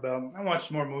talk about? I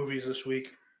watched more movies this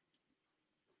week.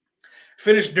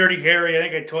 Finished Dirty Harry. I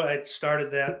think I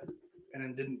started that and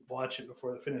then didn't watch it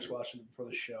finished watching it before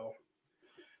the show.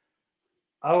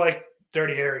 I like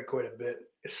Dirty Harry quite a bit.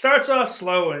 It starts off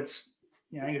slow and it's,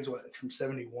 I think it's from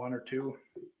 71 or 2.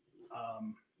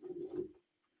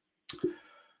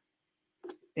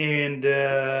 And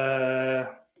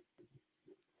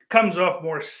comes off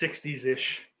more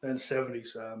 60s-ish than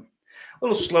 70s. A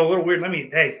little slow, a little weird.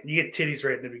 You get titties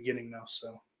right in the beginning, though,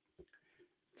 so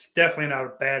it's definitely not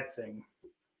a bad thing.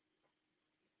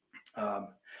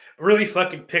 Really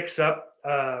fucking picks up.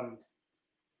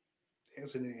 It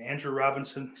was Andrew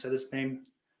Robinson, said his name.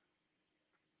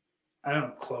 I don't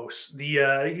know, close.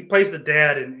 He plays the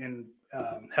dad in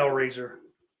Hellraiser.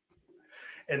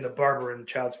 and the barber in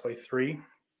Child's Play 3.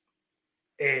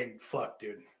 And fuck,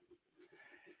 dude.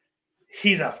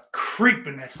 He's a creep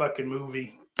in that fucking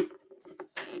movie.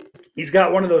 He's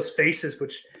got one of those faces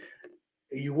which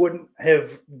you wouldn't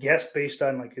have guessed based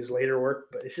on like his later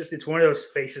work, but it's one of those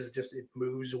faces, just it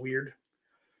moves weird.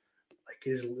 Like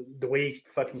the way he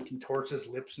fucking contorts his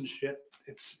lips and shit.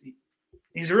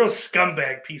 He's a real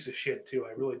scumbag piece of shit too.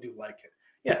 I really do like it.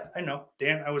 Yeah, I know.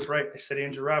 Dan, I was right. I said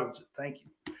Andrew Robinson. Thank you.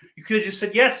 You could have just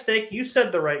said, yes, Steak, you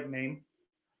said the right name.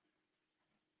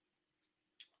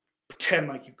 Pretend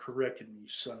like you corrected me, you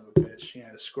son of a bitch.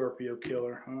 Yeah, the Scorpio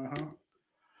Killer. Uh-huh.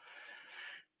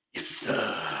 It's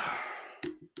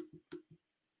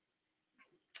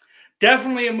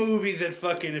definitely a movie that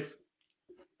fucking,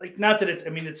 not that it's, I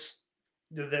mean, it's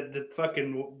the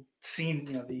fucking scene,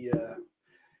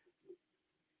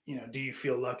 do you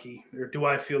feel lucky or do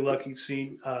I feel lucky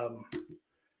scene?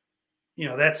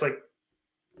 That's like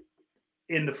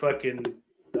in the fucking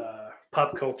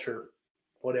pop culture,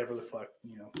 whatever the fuck,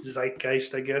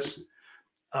 zeitgeist, I guess.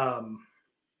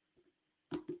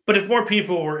 But if more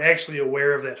people were actually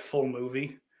aware of that full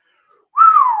movie,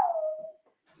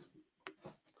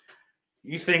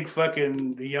 you think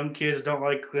fucking the young kids don't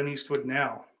like Clint Eastwood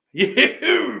now?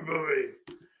 Yeah, boy.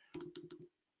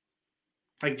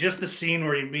 Like just the scene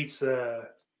where he meets, I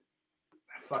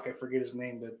forget his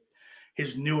name, but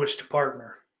his newest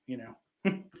partner,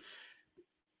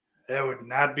 that would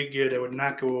not be good. That would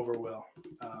not go over well.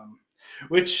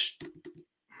 Which,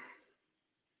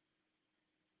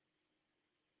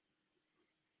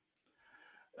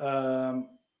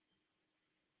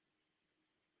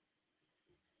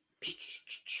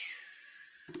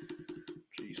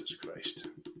 Jesus Christ.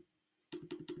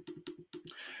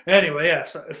 Anyway, yeah,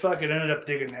 so I fucking ended up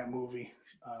digging that movie.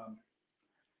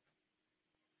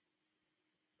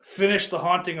 Finished The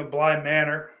Haunting of Bly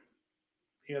Manor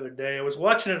the other day. I was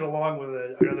watching it along with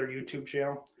another YouTube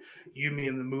channel, Yumi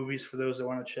and the Movies, for those that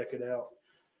want to check it out.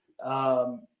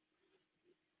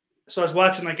 So I was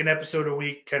watching like an episode a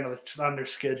week, kind of on their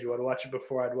schedule. I'd watch it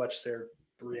before I'd watch their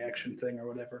reaction thing or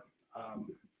whatever.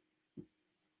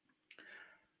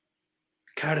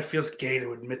 God, it feels gay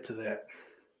to admit to that.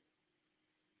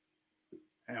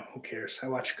 Who cares? I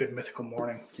watch Good Mythical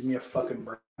Morning. Give me a fucking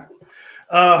break.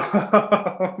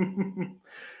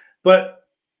 But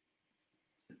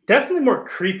definitely more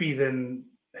creepy than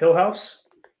Hill House.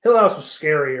 Hill House was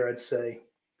scarier, I'd say.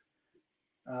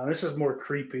 This is more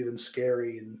creepy than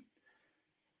scary, and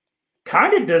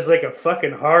kind of does like a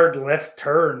fucking hard left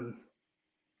turn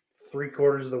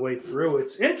 3/4 of the way through.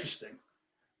 It's interesting.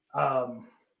 I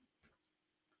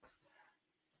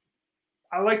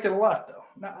liked it a lot, though.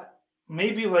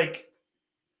 Maybe like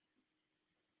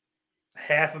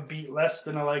half a beat less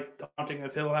than I like The Haunting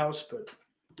of Hill House, but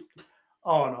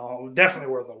all in all, definitely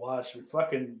worth a watch.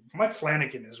 Fucking Mike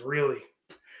Flanagan is really,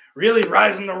 really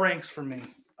rising the ranks for me.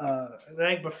 I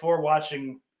think before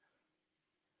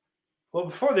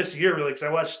this year, really, because I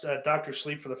watched Dr.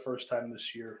 Sleep for the first time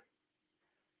this year.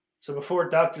 So before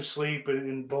Dr. Sleep and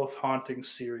in both Haunting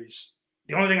series,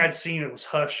 the only thing I'd seen it was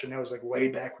Hush, and that was like way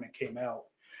back when it came out.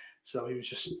 So he was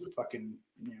just fucking,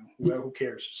 who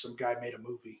cares? Some guy made a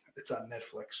movie. It's on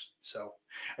Netflix. So,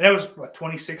 and that was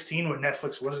 2016 when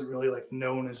Netflix wasn't really like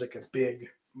known as like a big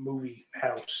movie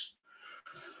house.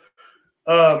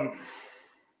 Yeah,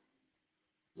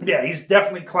 he's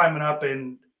definitely climbing up.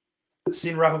 And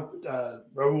seen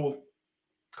Rahul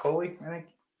Kohli, I think.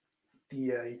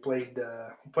 He played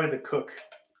the cook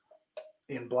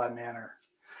in Bly Manor.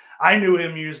 I knew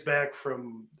him years back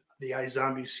from the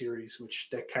iZombie series, which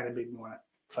that kind of made me want to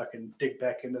fucking dig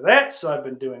back into that. So I've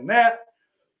been doing that.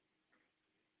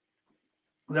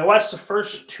 I watched the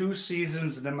first 2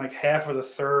 seasons and then like half of the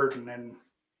third, and then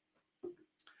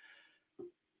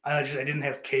I didn't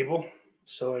have cable,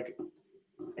 so like,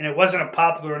 and it wasn't a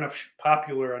popular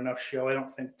enough show, I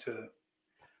don't think, to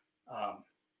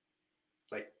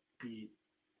like be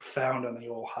found on the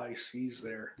old high seas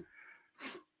there.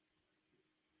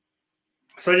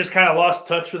 So I just kind of lost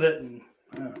touch with it, and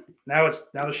now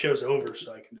the show's over,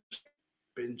 so I can just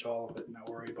binge all of it and not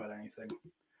worry about anything.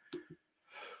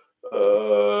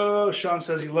 Sean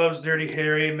says he loves Dirty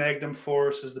Harry. Magnum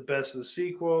Force is the best of the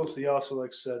sequels. He also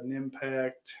likes Sudden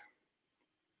Impact.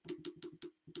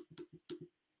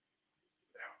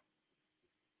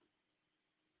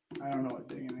 I don't know what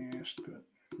Dan asked, but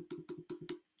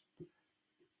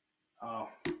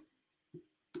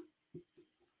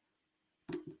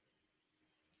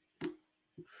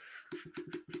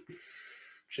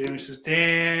Jamie says,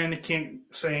 Dan, you can't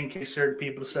say in case certain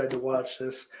people decide to watch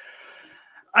this.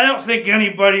 I don't think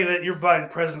anybody that you're buying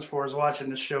presents for is watching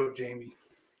this show, Jamie.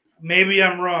 Maybe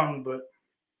I'm wrong, but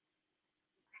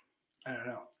I don't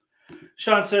know.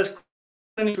 Sean says,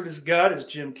 Clint Eastwood is God, as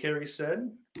Jim Carrey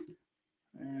said.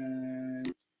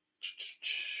 And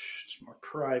some more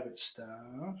private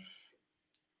stuff.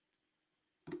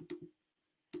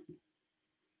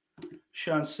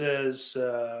 Sean says,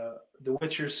 The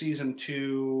Witcher Season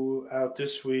 2 out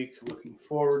this week. Looking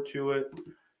forward to it.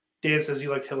 Dan says he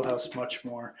liked Hill House much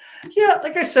more. Yeah,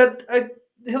 like I said,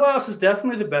 Hill House is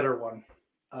definitely the better one.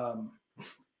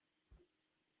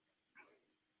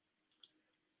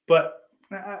 But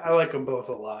I like them both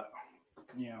a lot.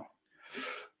 You know,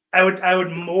 I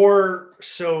would more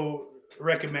so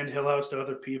recommend Hill House to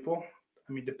other people.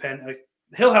 I mean,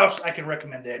 Hill House I can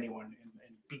recommend to anyone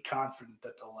and be confident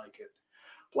that they'll like it.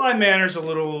 Bly Manor's a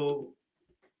little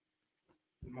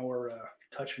more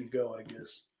touch and go, I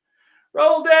guess.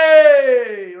 Roll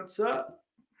Day! What's up?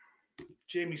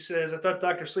 Jamie says, I thought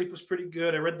Dr. Sleep was pretty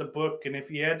good. I read the book, and if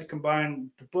he had to combine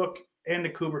the book and the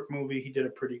Kubrick movie, he did a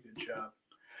pretty good job.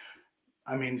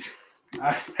 I mean,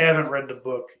 I haven't read the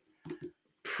book.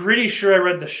 Pretty sure I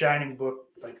read the Shining book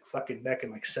like fucking back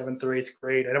in like 7th or 8th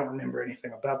grade. I don't remember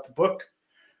anything about the book.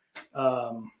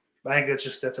 I think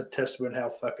that's a testament to how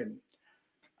fucking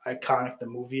iconic the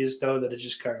movie is, though, that it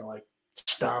just kind of like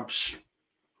stomps.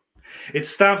 It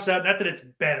stomps out. Not that it's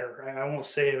better. I won't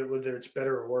say whether it's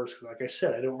better or worse, because like I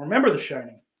said, I don't remember the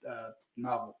Shining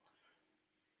novel.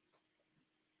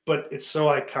 But it's so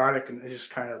iconic, and it just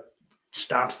kind of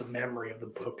stomps the memory of the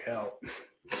book out.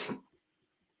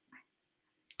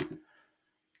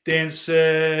 Dan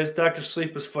says, Dr.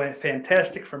 Sleep was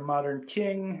fantastic from Modern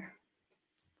King.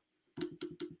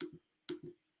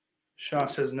 Sean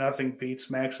says, nothing beats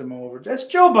Maximo over. That's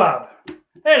Joe Bob.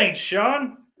 That ain't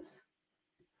Sean.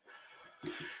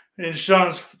 And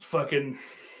Sean's fucking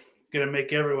going to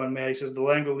make everyone mad. He says, The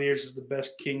Langoliers is the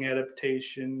best King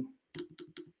adaptation.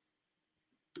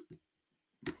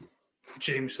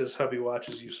 James says, hubby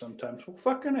watches you sometimes. Well,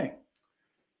 fucking A.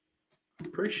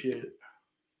 Appreciate it.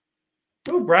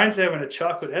 Oh, Brian's having a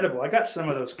chocolate edible. I got some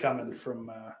of those coming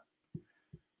from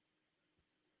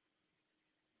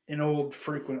an old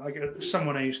frequent, like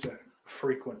someone I used to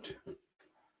frequent.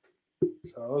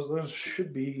 So those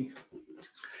should be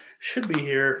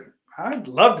here. I'd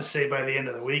love to say by the end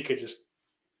of the week. I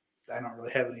don't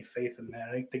really have any faith in that.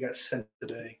 I think they got sent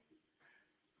today.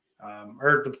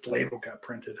 Or the label got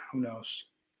printed. Who knows?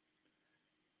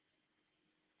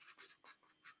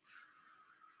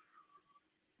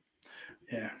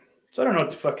 Yeah. So I don't know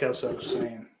what the fuck else I was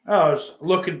saying. I was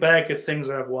looking back at things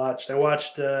I've watched. I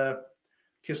watched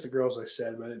Kiss the Girls, I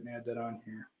said, but I didn't add that on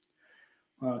here.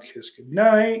 Long Kiss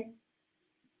Goodnight.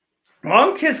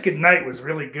 Long Kiss Goodnight was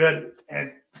really good.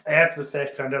 And after the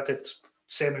fact, found out that's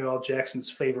Samuel L. Jackson's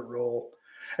favorite role.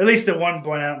 At least at one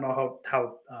point, I don't know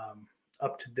how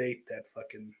up to date that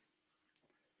fucking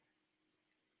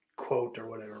quote or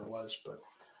whatever it was, but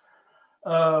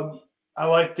I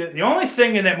liked it. The only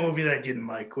thing in that movie that I didn't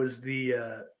like was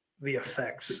the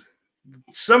effects.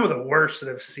 Some of the worst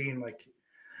that I've seen. Like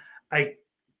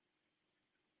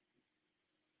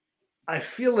I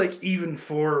feel like even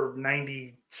for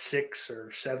 96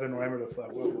 or 7, whatever the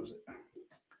fuck, what was it?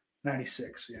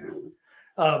 96,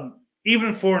 yeah.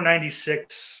 Even for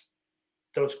 96,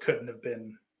 those couldn't have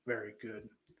been very good.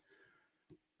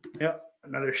 Yep,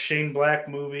 another Shane Black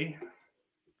movie.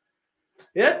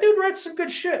 Yeah, that dude writes some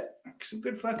good shit. Some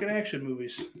good fucking action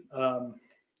movies. I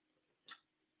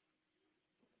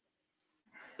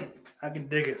can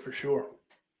dig it for sure.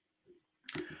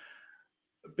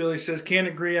 Billy says, can't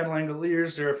agree on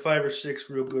Langoliers. There are 5 or 6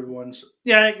 real good ones.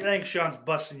 Yeah, I think Sean's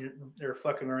busting they're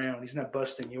fucking around. He's not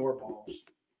busting your balls.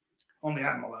 Only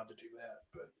I'm allowed to do that.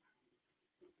 But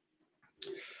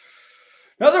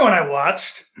another one I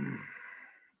watched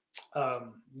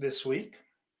this week.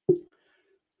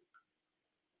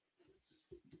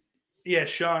 Yeah,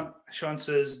 Sean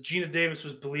says Gina Davis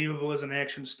was believable as an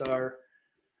action star.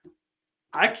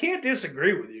 I can't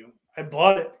disagree with you. I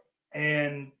bought it,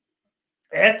 and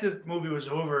after the movie was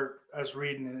over, I was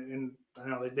reading, and I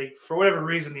don't know, they for whatever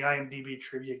reason the IMDb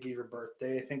trivia gave her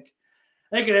birthday. I think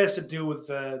it has to do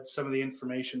with some of the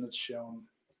information that's shown.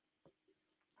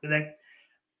 I think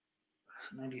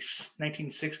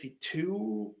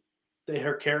 1962,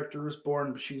 her character was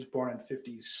born, but she was born in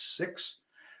 56.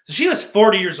 So she was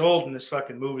 40 years old when this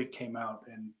fucking movie came out,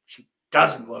 and she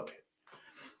doesn't look it.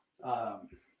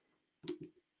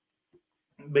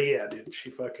 But yeah, dude, she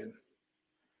fucking.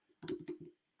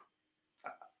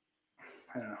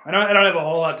 I don't know. I don't have a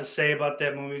whole lot to say about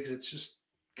that movie because it's just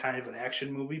kind of an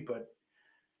action movie, but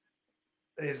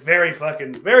it's very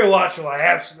watchable. I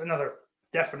have another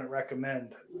definite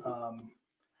recommend.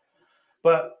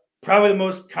 But probably the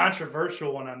most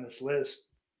controversial one on this list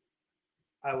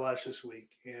I watched this week,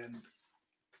 and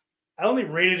I only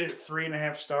rated it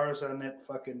 3.5 stars on that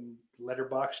fucking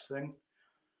Letterboxd thing.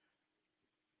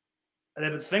 And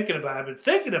I've been thinking about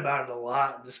it a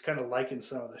lot, and just kind of liking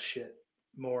some of the shit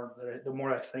more. The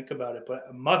more I think about it,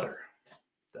 but Mother,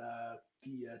 the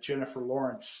Jennifer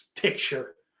Lawrence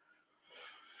picture,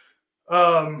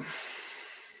 from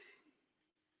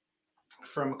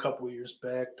a couple of years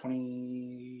back,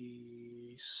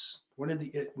 when did the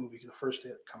It movie, the first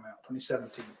It, come out?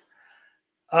 2017.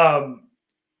 I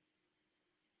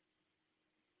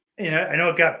know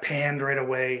it got panned right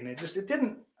away, and it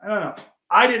didn't. I don't know.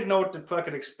 I didn't know what to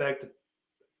fucking expect.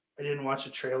 I didn't watch the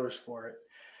trailers for it.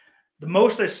 The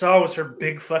most I saw was her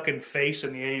big fucking face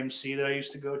in the AMC that I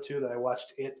used to go to, that I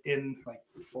watched it in like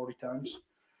 40 times.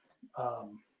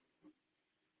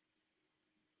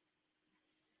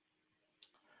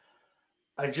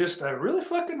 I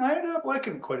ended up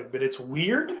liking it quite a bit. It's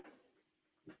weird.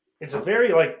 It's a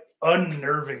very like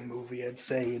unnerving movie, I'd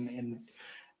say, and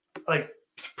like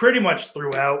pretty much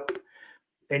throughout.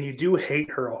 And you do hate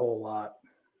her a whole lot.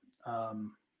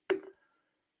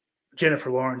 Jennifer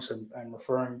Lawrence, I'm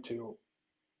referring to.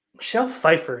 Michelle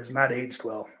Pfeiffer has not aged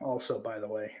well, also, by the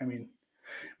way. I mean,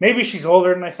 maybe she's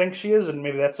older than I think she is, and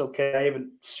maybe that's okay. I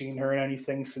haven't seen her in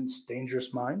anything since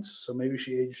Dangerous Minds, so maybe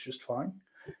she aged just fine.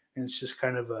 And it's just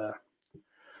kind of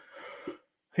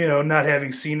not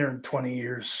having seen her in 20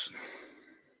 years,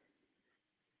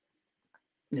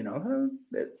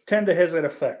 it tend to has that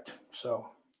effect. So,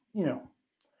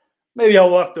 maybe I'll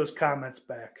walk those comments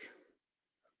back.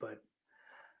 But,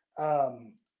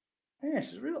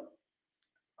 it's just real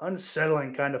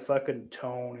unsettling kind of fucking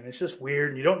tone, and it's just weird,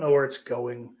 and you don't know where it's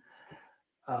going.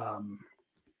 And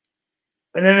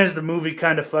then as the movie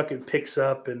kind of fucking picks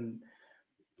up, and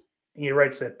he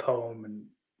writes that poem, and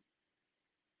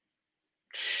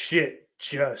shit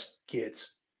just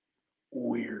gets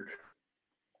weird.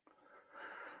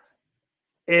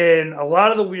 And a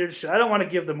lot of the weird shit, I don't want to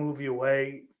give the movie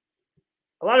away.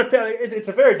 A lot of people, it's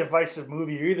a very divisive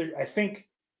movie. I think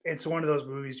it's one of those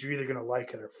movies you're either going to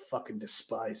like it or fucking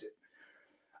despise it.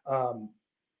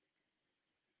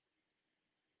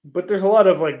 But there's a lot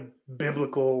of like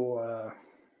biblical,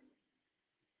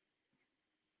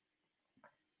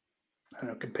 I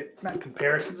don't know, not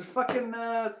comparisons, fucking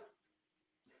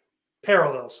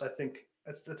parallels. I think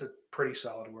that's a pretty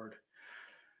solid word.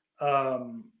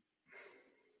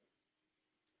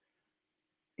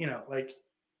 Like,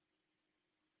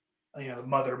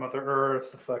 Mother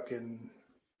Earth, the fucking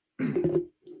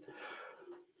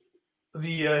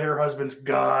her husband's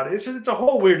God. It's a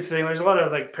whole weird thing. There's a lot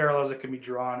of like parallels that can be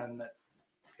drawn, and that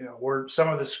where some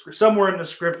were in the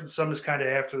script and some is kind of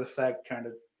after the fact, kind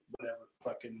of whatever,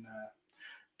 fucking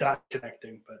dot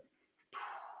connecting. But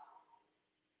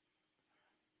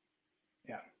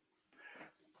yeah.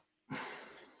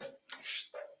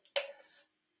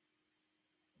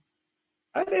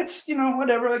 It's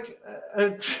whatever, like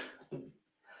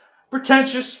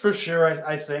pretentious for sure,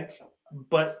 I think,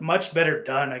 but much better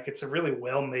done. Like, it's a really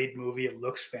well-made movie. It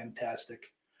looks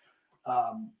fantastic.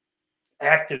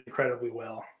 Acted incredibly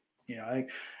well.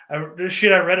 The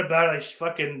shit I read about it, like,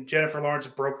 fucking Jennifer Lawrence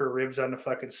broke her ribs on the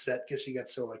fucking set because she got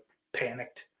so like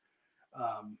panicked,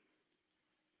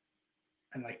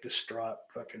 and like distraught,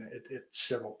 fucking at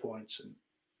several points, and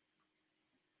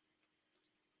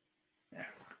yeah.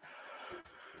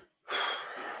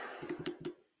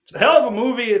 It's a hell of a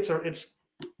movie. It's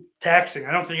taxing.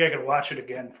 I don't think I could watch it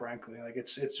again, frankly. Like,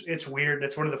 it's weird.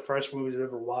 That's one of the first movies I've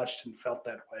ever watched and felt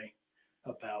that way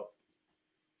about.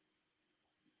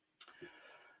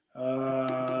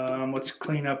 Let's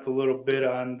clean up a little bit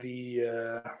on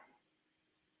the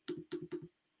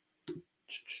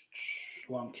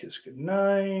Long Kiss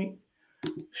Goodnight.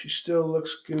 She still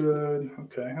looks good.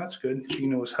 Okay, that's good.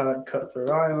 Gina was hot in Cutthroat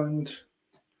Island.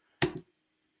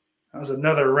 That was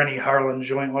another Rennie Harlan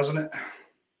joint, wasn't it?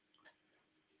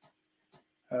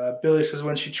 Billy says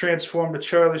when she transformed to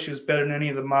Charlie, she was better than any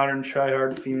of the modern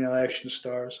try-hard female action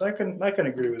stars. I can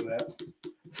agree with that.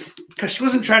 Because she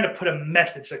wasn't trying to put a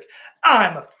message like,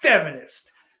 I'm a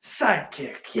feminist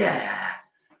sidekick, yeah.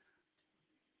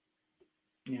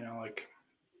 Because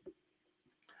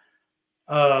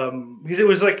it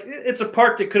was like, it's a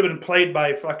part that could have been played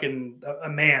by fucking a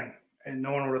man, and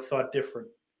no one would have thought different,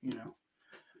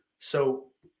 So,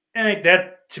 I think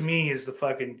that, to me, is the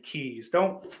fucking keys.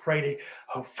 Don't write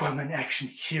a woman action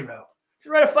hero.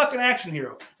 Just write a fucking action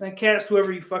hero. And then cast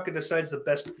whoever you fucking decides the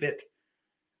best fit.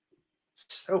 It's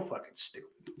so fucking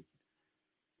stupid.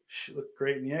 She looked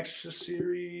great in the Exorcist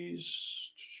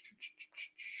series.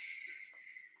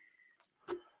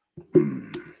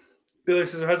 Billy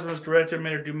says her husband was director,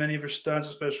 made her do many of her stunts,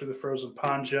 especially the frozen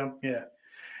pond jump. Yeah.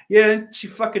 Yeah, didn't she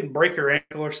fucking break her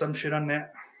ankle or some shit on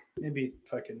that? Maybe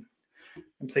fucking,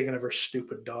 I'm thinking of her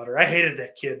stupid daughter. I hated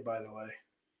that kid, by the way.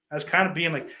 I was kind of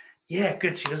being like, yeah,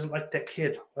 good, she doesn't like that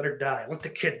kid. Let her die. Let the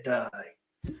kid die.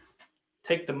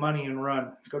 Take the money and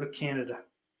run. Go to Canada.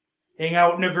 Hang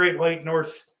out in the Great White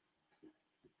North.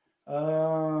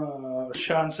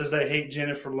 Sean says, I hate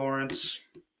Jennifer Lawrence.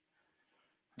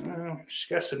 She's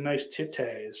got some nice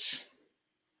titties.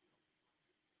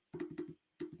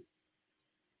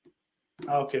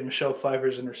 Okay, Michelle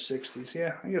Pfeiffer's in her 60s.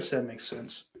 Yeah, I guess that makes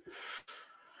sense.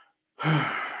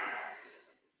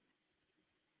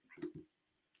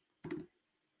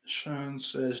 Sean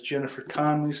says Jennifer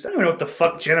Connelly. I don't even know what the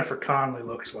fuck Jennifer Connelly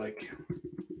looks like.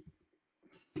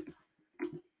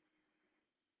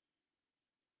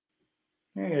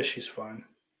 I guess she's fine.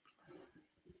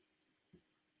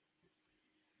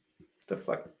 What the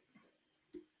fuck?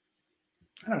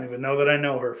 I don't even know that I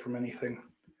know her from anything.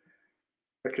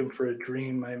 Looking for a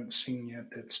Dream I haven't seen yet.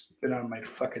 It's been on my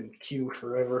fucking queue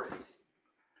forever.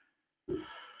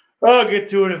 I'll get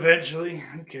to it eventually.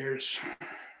 Who cares?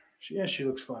 Yeah, she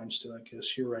looks fine still, I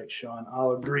guess. You're right, Sean.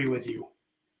 I'll agree with you.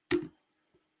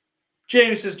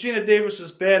 Jamie says, Gina Davis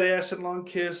is badass in Long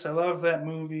Kiss. I love that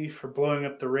movie for blowing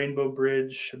up the Rainbow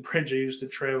Bridge, a bridge I used to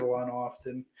travel on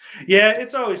often. Yeah,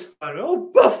 it's always fun.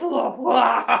 Oh, Buffalo!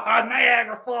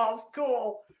 Niagara Falls,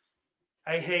 cool.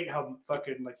 I hate how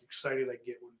fucking like excited I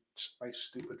get when my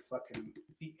stupid fucking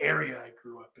the area I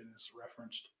grew up in is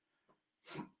referenced.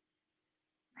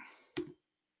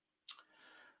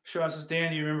 Sean says,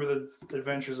 Dan, do you remember the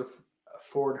Adventures of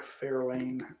Ford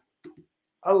Fairlane?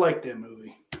 I like that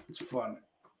movie. It's fun.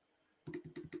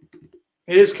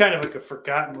 It is kind of like a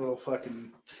forgotten little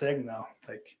fucking thing, though.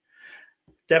 Like,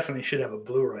 definitely should have a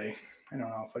Blu-ray. I don't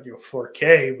know if I do a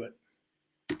 4K, but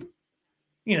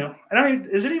you know, I don't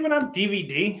even, is it even on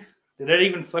DVD? Did that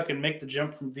even fucking make the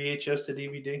jump from VHS to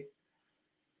DVD?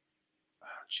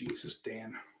 Oh, Jesus,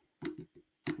 Dan.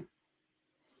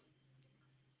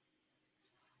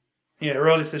 Yeah,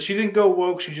 Rolly says she didn't go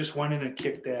woke. She just went in and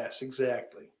kicked ass.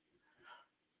 Exactly.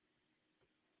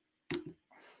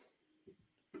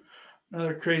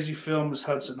 Another crazy film is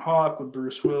Hudson Hawk with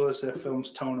Bruce Willis. That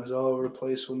film's tone is all over the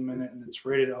place 1 minute, and it's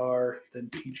rated R, then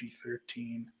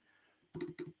PG-13.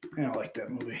 I don't like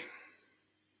that movie.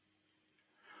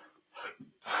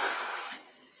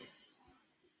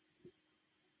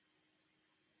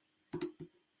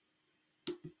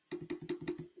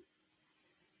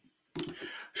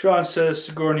 Sean says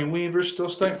Sigourney Weaver still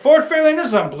staying. Ford Fairlane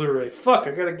is on Blu-ray. Fuck,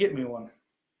 I gotta get me one.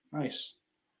 Nice.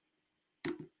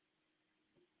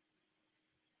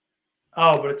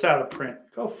 Oh, but it's out of print.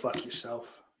 Go fuck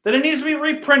yourself. Then it needs to be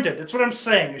reprinted. That's what I'm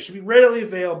saying. It should be readily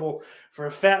available for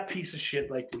a fat piece of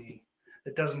shit like me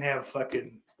that doesn't have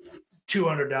fucking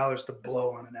 $200 to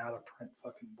blow on an out of print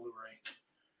fucking Blu-ray.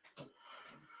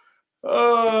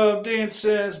 Dan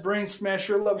says Brain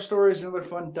Smasher love stories, another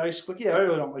fun dice flick. Yeah, I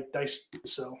really don't like dice,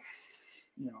 so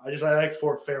you know, I like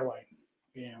Ford Fairlane.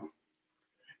 You know,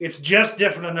 it's just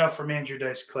different enough from Andrew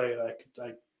Dice Clay that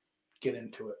I get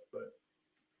into it, but.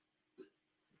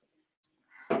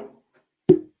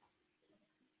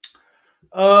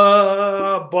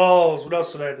 Balls. What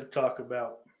else did I have to talk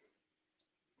about?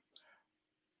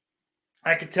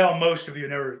 I could tell most of you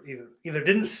never either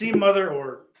didn't see Mother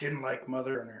or didn't like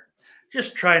Mother, and are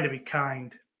just trying to be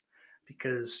kind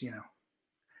because, you know,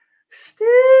 still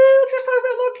just talking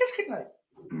about Little Kiss Goodnight.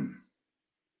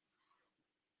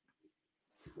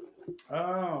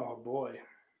 Oh boy.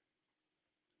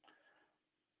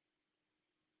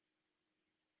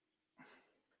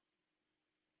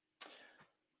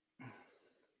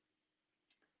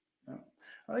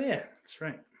 Oh yeah, that's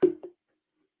right. It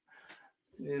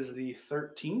is the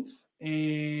 13th,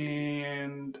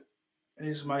 and it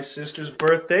is my sister's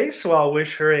birthday, so I'll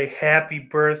wish her a happy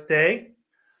birthday.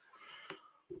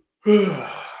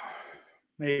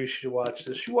 Maybe she should watch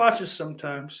this. She watches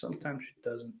sometimes. Sometimes she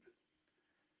doesn't.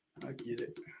 I get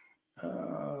it.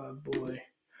 Oh, boy.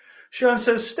 Sean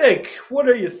says, Steak, what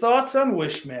are your thoughts on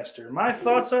Wishmaster? My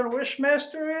thoughts on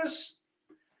Wishmaster is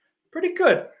pretty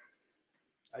good.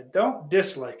 I don't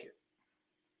dislike it.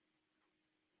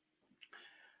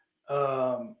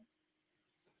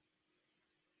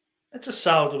 It's a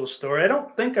solid little story. I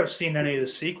don't think I've seen any of the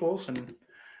sequels, and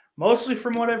mostly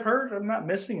from what I've heard, I'm not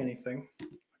missing anything.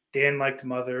 Dan liked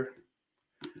Mother.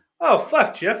 Oh,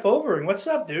 fuck, Jeff Overing. What's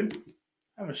up, dude?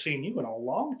 I haven't seen you in a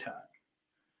long time.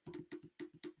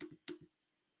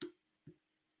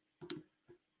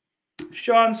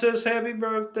 Sean says happy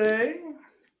birthday.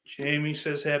 Jamie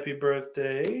says happy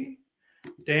birthday.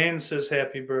 Dan says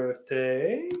happy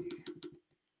birthday.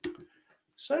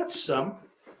 So that's some.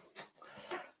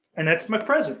 And that's my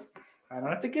present. I don't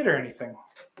have to get her anything.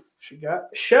 She got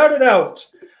shouted out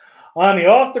on the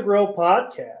Off the Grill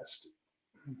podcast.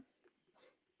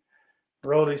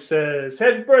 Roldy says,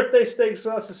 happy birthday, steak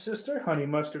sauce's sister, honey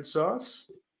mustard sauce.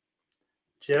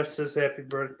 Jeff says, happy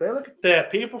birthday. Look at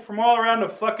that. People from all around the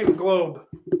fucking globe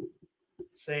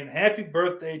saying happy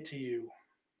birthday to you.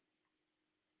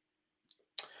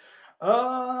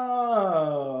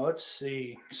 Let's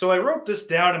see. So I wrote this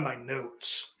down in my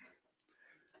notes.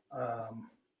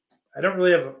 I don't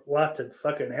really have a lot to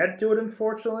fucking add to it,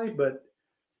 unfortunately, but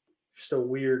just a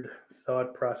weird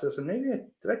thought process. And maybe,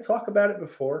 did I talk about it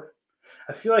before?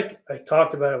 I feel like I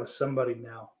talked about it with somebody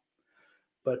now.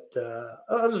 But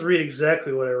I'll just read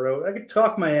exactly what I wrote. I could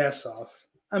talk my ass off.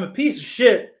 I'm a piece of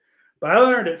shit, but I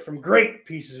learned it from great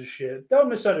pieces of shit. Don't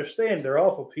misunderstand, they're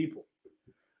awful people,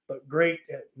 but great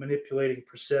at manipulating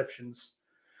perceptions.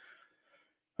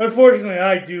 Unfortunately,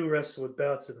 I do wrestle with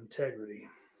bouts of integrity.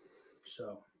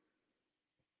 So,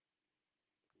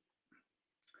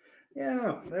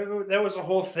 yeah, that was the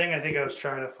whole thing. I think I was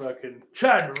trying to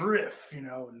riff, and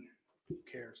who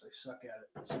cares? I suck at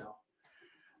it. So,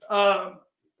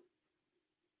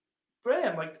 but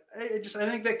yeah, I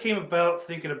think that came about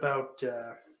thinking about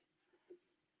because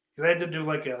I had to do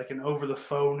like an over the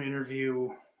phone interview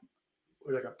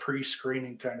or like a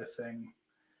pre-screening kind of thing,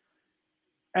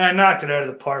 and I knocked it out of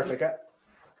the park. Like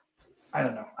I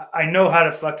don't know. I know how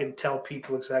to fucking tell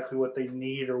people exactly what they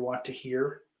need or want to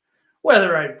hear,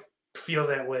 whether I feel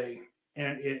that way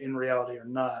in reality or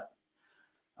not.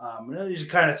 These are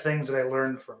kind of things that I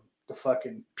learned from the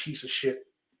fucking piece of shit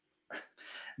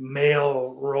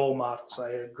male role models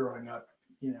I had growing up.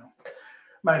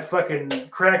 My fucking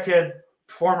crackhead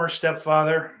former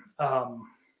stepfather,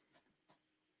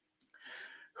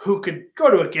 who could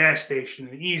go to a gas station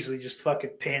and easily just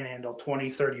fucking panhandle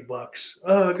 $20-$30.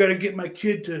 Oh, I gotta get my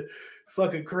kid to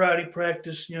fucking karate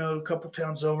practice, a couple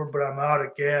towns over, but I'm out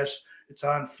of gas. It's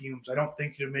on fumes. I don't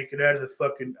think you'll make it out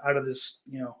of this,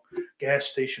 gas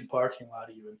station parking lot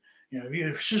even.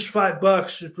 If it's just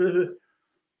 $5.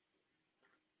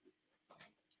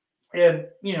 And,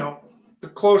 the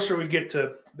closer we get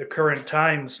to the current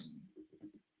times,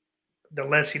 the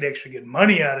less he'd actually get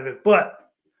money out of it.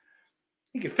 But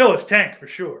he could fill his tank for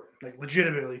sure. Like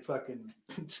legitimately fucking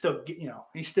still get,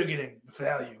 he's still getting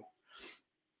value.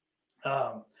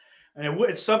 And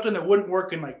it's something that wouldn't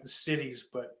work in like the cities,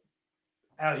 but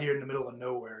out here in the middle of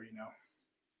nowhere,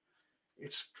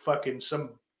 it's fucking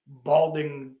some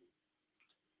balding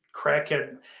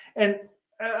crackhead. And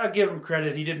I give him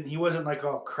credit. He wasn't like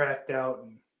all cracked out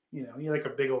and, he had like a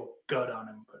big old gut on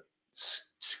him, but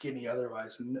skinny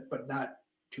otherwise, but not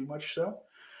too much so.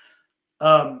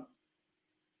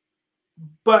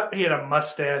 But he had a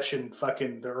mustache in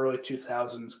fucking the early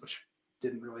 2000s, which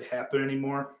didn't really happen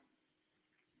anymore.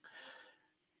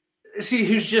 See,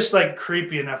 he was just like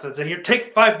creepy enough that here,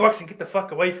 take $5 and get the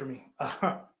fuck away from me.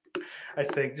 I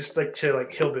think just like to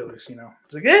like hillbillies,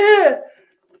 It's like, yeah.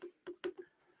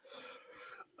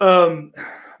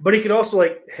 But he could also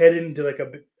like head into like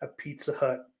a Pizza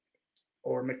Hut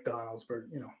or McDonald's or,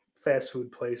 fast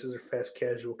food places or fast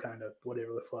casual kind of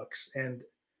whatever the fucks, and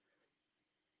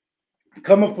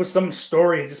come up with some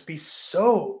story and just be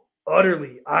so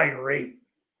utterly irate.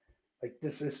 Like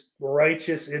this is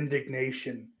righteous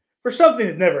indignation for something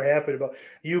that never happened about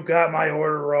you got my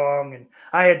order wrong and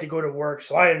I had to go to work,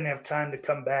 so I didn't have time to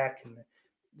come back and,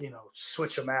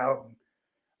 switch them out. And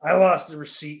I lost the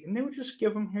receipt, and they would just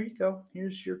give them, here you go.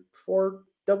 Here's your 4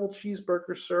 double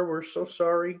cheeseburgers, sir. We're so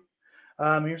sorry.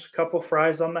 Here's a couple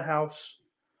fries on the house.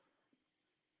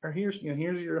 Or here's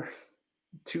your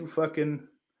 2 fucking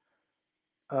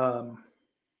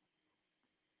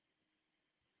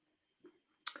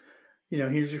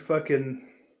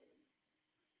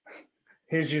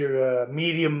here's your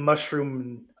medium mushroom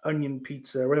and onion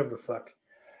pizza, or whatever the fuck.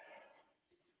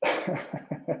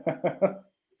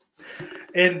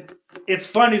 And it's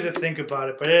funny to think about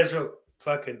it, but it has a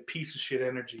fucking piece of shit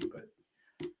energy. But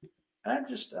I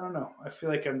don't know. I feel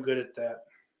like I'm good at that.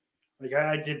 Like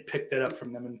I did pick that up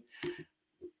from them. And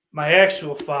my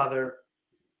actual father,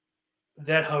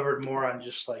 that hovered more on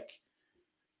just like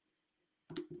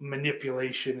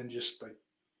manipulation and just like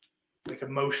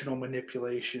emotional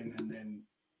manipulation and then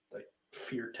like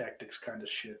fear tactics kind of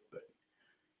shit. But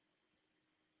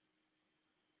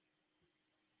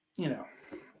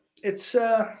it's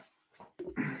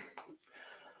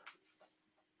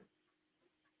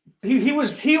he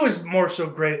was more so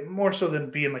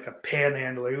than being like a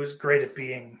panhandler. He was great at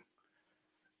being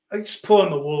like just pulling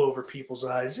the wool over people's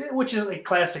eyes, which is a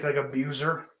classic like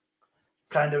abuser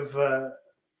kind of I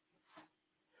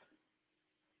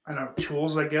don't know,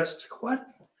 tools, I guess. It's like, what?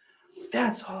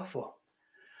 That's awful.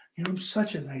 You know, I'm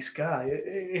such a nice guy.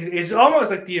 It's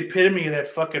almost like the epitome of that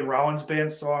fucking Rollins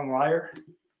band song "Liar."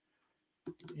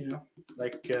 You know,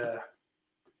 like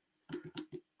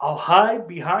I'll hide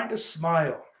behind a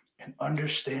smile and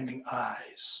understanding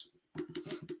eyes.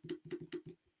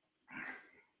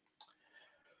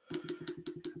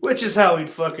 Which is how he'd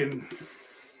fucking,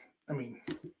 I mean,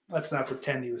 let's not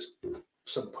pretend he was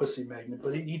some pussy magnet,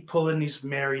 but he'd pull in these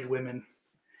married women,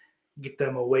 get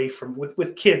them away from,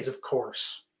 with kids, of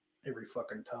course, every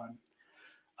fucking time.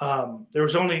 There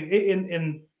was only,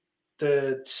 in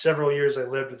the several years I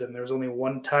lived with him, there was only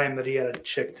one time that he had a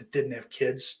chick that didn't have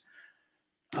kids.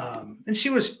 And she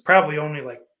was probably only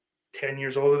like 10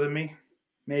 years older than me,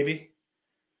 maybe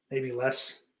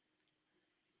less.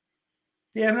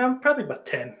 Yeah, I'm probably about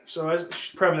 10. So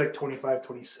she's probably like 25,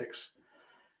 26.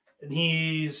 And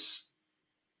he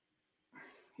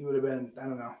would have been, I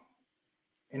don't know,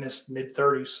 in his mid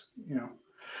 30s, you know,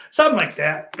 something like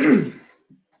that.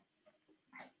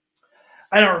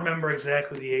 I don't remember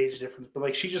exactly the age difference, but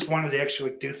like she just wanted to actually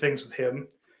like do things with him.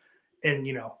 And,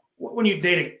 you know, when you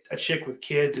date a chick with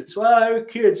kids, it's, well, I have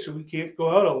kids, so we can't go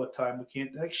out all the time. We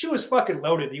can't, like, she was fucking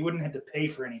loaded. You wouldn't have to pay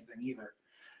for anything either.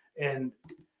 And,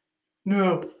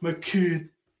 no, my kid.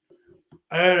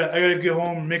 I gotta get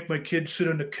home and make my kid sit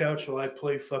on the couch while I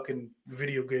play fucking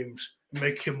video games.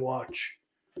 Make him watch.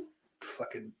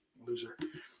 Fucking loser.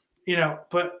 You know,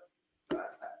 but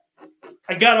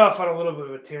I got off on a little bit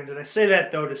of a tangent. I say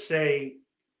that, though, to say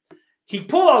he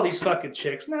pulled all these fucking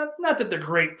chicks. Not that they're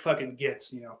great fucking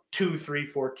gets, you know, 2, 3,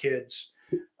 4 kids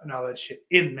and all that shit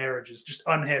in marriages, just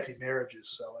unhappy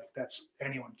marriages. So, like,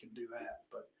 anyone can do that.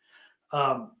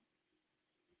 But,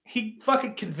 he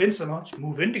fucking convinced them, let's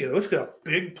move in together. Let's get a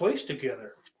big place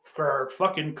together for our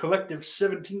fucking collective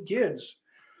 17 kids.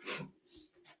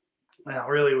 Well,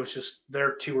 really, it was just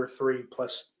their 2 or 3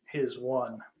 plus his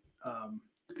 1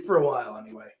 for a while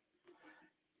anyway.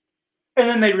 And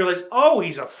then they realized, oh,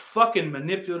 he's a fucking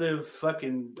manipulative,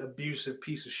 fucking abusive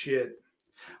piece of shit.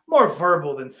 More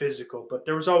verbal than physical, but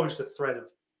there was always the threat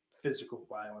of physical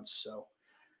violence. So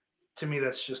to me,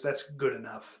 that's good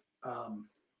enough.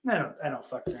 I don't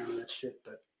fuck around with that shit,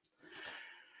 but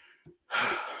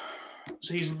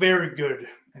so he's very good.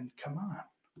 And come on,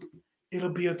 it'll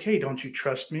be okay. Don't you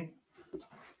trust me?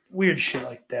 Weird shit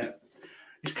like that.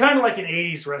 He's kind of like an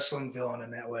 80s wrestling villain in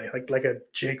that way, like a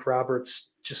Jake Roberts,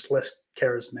 just less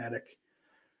charismatic,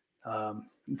 and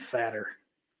fatter.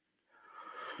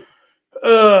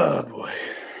 Oh boy,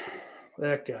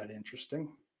 that got interesting.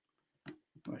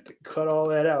 I have to cut all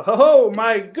that out. Oh,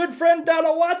 my good friend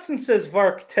Donna Watson says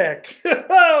VarkTech.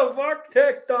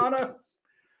 VarkTech, Donna.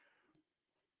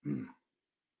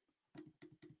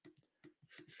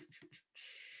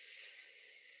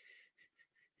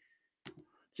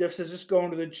 Jeff says just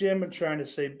going to the gym and trying to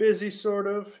stay busy, sort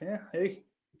of. Yeah, hey,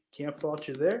 can't fault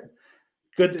you there.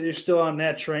 Good that you're still on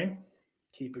that train.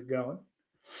 Keep it going.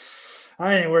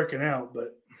 I ain't working out,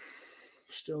 but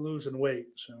still losing weight,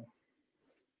 so.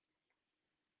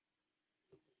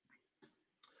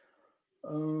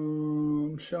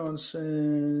 Sean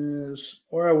says,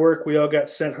 where I work, we all got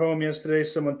sent home yesterday.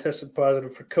 Someone tested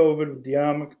positive for COVID with the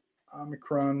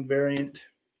Omicron variant.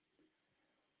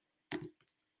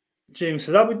 James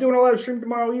says, I'll be doing a live stream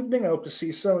tomorrow evening. I hope to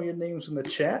see some of your names in the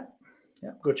chat.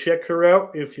 Yeah, go check her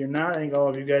out. If you're not, I think all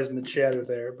of you guys in the chat are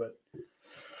there, but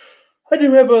I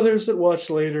do have others that watch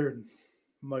later and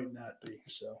might not be.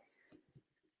 So,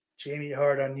 Jamie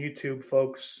Hart on YouTube,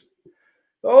 folks.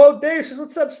 Oh, Dave says,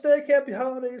 what's up, Steak? Happy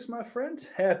holidays, my friend.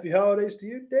 Happy holidays to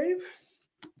you, Dave.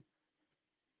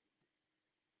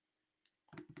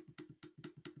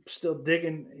 Still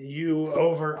digging you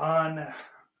over on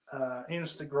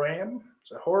Instagram.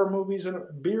 It's a horror movies and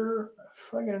beer,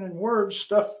 fucking and words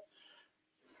stuff.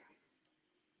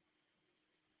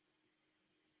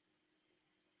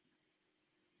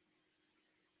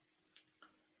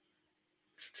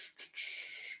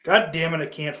 God damn it, I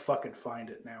can't fucking find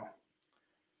it now.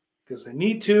 Because I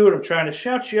need to, and I'm trying to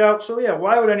shout you out. So yeah,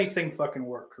 why would anything fucking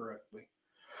work correctly?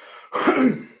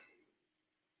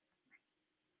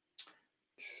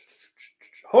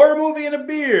 Horror movie and a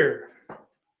beer.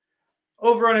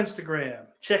 Over on Instagram.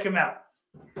 Check him out.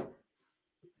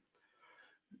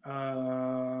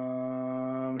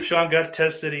 Sean got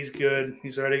tested. He's good.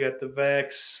 He's already got the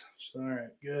vax. So, all right,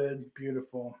 good,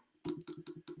 beautiful.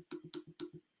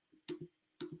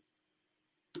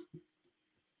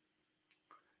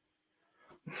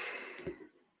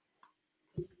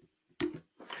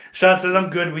 Sean says, I'm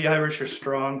good. We Irish are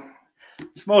strong.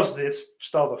 It's mostly, it's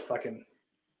just all the fucking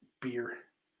beer.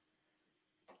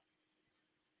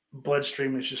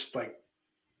 Bloodstream is just like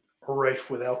rife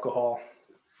with alcohol.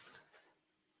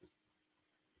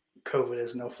 COVID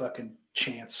has no fucking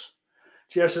chance.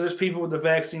 Jeff says, there's people with the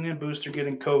vaccine and booster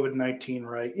getting COVID-19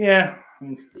 right. Yeah.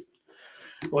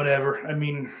 Whatever. I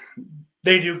mean,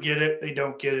 they do get it. They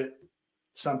don't get it.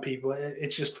 Some people,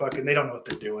 it's just fucking, they don't know what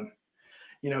they're doing.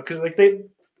 You know, because like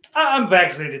I'm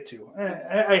vaccinated too.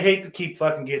 I hate to keep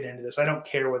fucking getting into this. I don't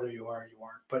care whether you are or you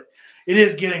aren't, but it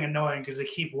is getting annoying because they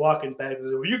keep walking back.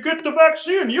 You get the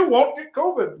vaccine, you won't get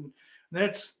COVID. And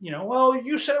that's, you know, well,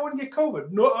 you said I wouldn't get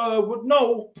COVID.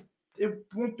 No, it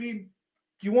won't be.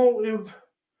 You won't. It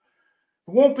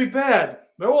won't be bad.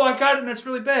 Oh, I got it, and it's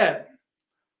really bad.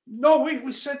 No,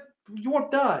 we said you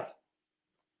won't die.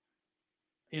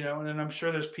 You know, and then I'm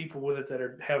sure there's people with it that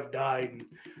have died. And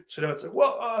so now it's like,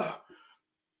 well,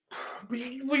 but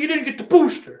you didn't get the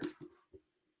booster.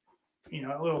 You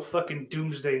know, a little fucking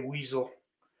doomsday weasel.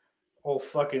 Old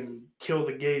fucking kill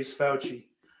the gays Fauci.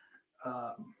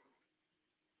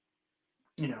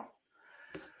 You know,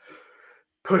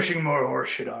 pushing more horse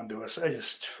shit onto us. I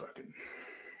just fucking,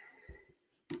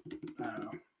 I don't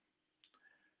know.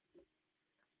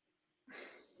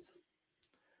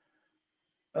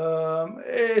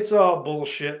 It's all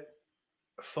bullshit,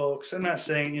 folks. I'm not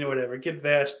saying, you know, whatever. Get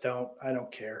vaxxed, don't. I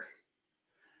don't care.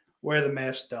 Wear the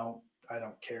mask, don't. I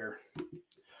don't care.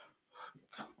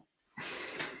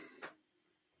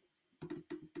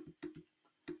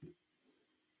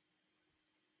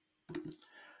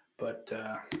 But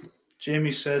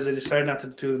Jamie says they decided not to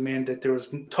do the mandate. There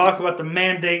was talk about the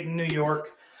mandate in New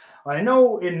York. I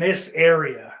know in this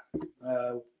area,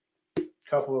 a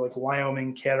couple of like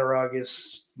Wyoming,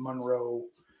 Cattaraugus, Monroe,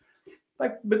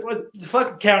 like the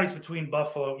fucking counties between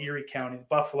Buffalo, Erie County,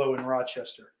 Buffalo, and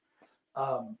Rochester.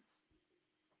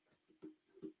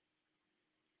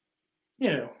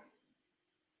 You know,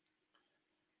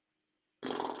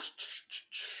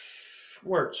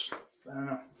 words. I don't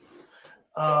know.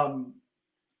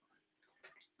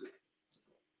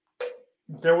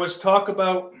 There was talk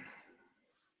about,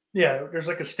 there's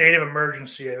like a state of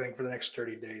emergency, I think, for the next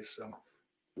 30 days. So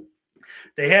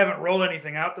they haven't rolled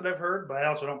anything out that I've heard, but I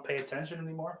also don't pay attention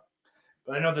anymore.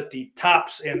 But I know that the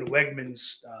Tops and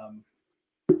Wegmans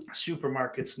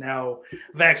supermarkets now,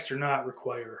 vaxxed or not,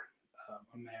 require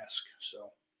a mask.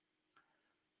 So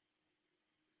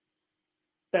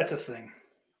that's a thing.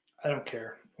 I don't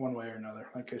care one way or another.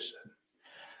 Like I said,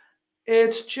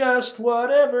 it's just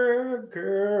whatever,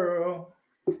 girl.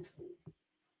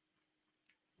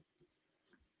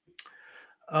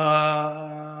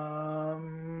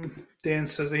 Dan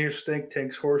says, I hear Stank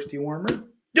Tank's horse dewormer.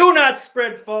 Do not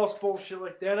spread false bullshit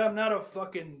like that. I'm not a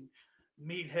fucking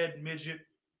meathead midget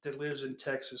that lives in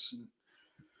Texas and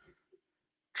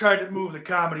tried to move the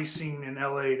comedy scene in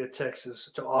LA to Texas,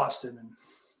 to Austin, and,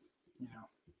 you know,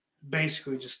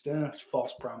 basically just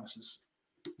false promises.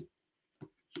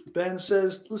 Ben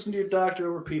says, listen to your doctor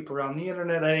over people around the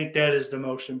internet. I think that is the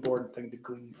most important thing to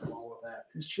glean from all of that.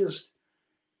 It's just,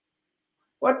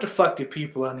 what the fuck do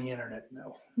people on the internet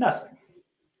know? Nothing.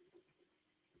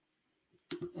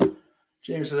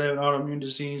 James says, I have an autoimmune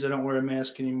disease. I don't wear a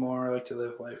mask anymore. I like to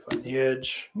live life on the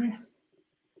edge.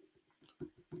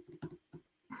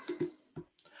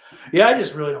 Yeah, I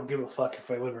just really don't give a fuck if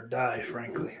I live or die,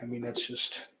 frankly. I mean, that's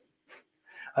just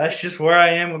where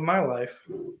I am with my life.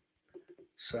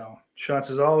 So, Sean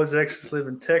says, all his exes live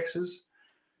in Texas.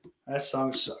 That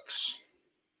song sucks.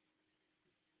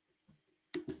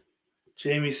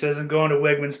 Jamie says, I'm going to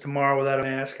Wegmans tomorrow without a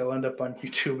mask. I'll end up on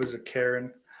YouTube as a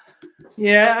Karen.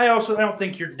 Yeah, I don't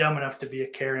think you're dumb enough to be a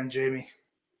Karen, Jamie.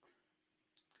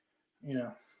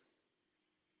 You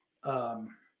know.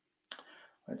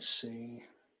 Let's see.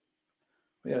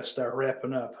 We got to start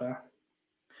wrapping up, huh?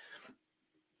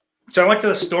 So I went to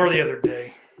the store the other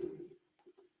day.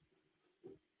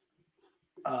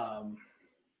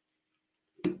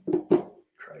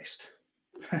 Christ.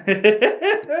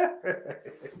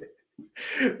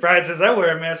 Brian says, I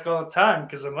wear a mask all the time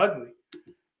because I'm ugly.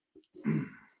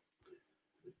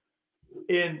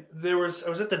 And I was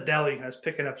at the deli and I was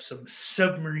picking up some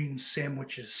submarine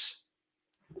sandwiches.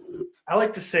 I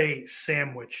like to say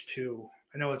sandwich too.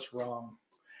 I know it's wrong.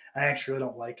 I actually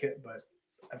don't like it, but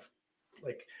I've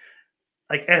like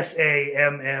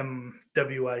SAMMWICH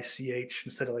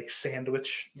instead of like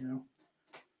sandwich, you know.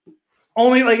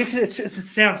 Only like it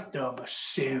sounds dumb. A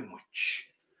sandwich.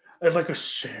 I'd like a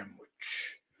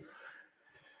sandwich.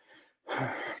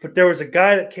 But there was a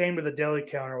guy that came to the deli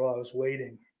counter while I was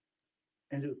waiting,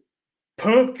 and it was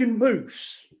pumpkin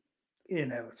mousse. he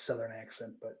didn't have a Southern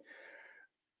accent, but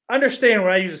understand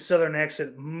when I use a Southern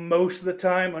accent most of the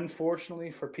time,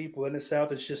 unfortunately, for people in the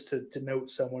South, it's just to denote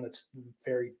someone that's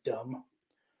very dumb.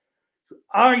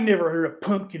 I never heard of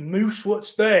pumpkin mousse.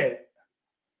 What's that?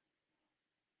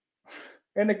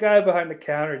 And the guy behind the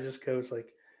counter just goes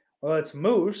like, well, it's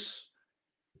mousse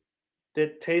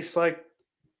that tastes like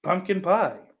pumpkin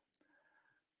pie.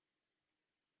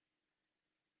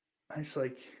 I was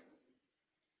like,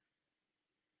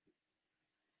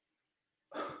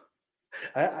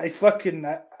 I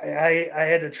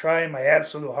had to try my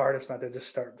absolute hardest not to just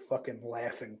start fucking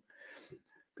laughing.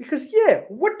 Because yeah,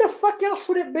 what the fuck else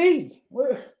would it be?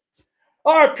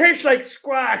 Oh, it tastes like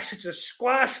squash. It's a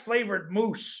squash flavored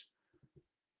mousse.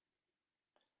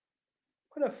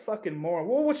 What a fucking moron.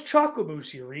 Well, what's chocolate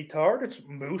mousse, you retard? It's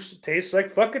mousse that tastes like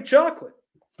fucking chocolate.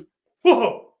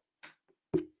 Whoa!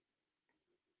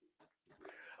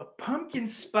 A pumpkin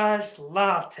spice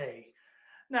latte.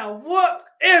 Now,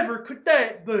 whatever could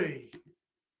that be?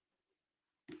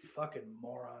 Fucking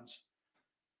morons.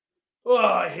 Oh,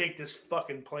 I hate this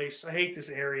fucking place. I hate this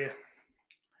area.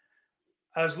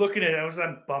 I was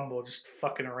on Bumble, just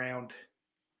fucking around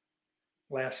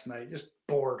last night, just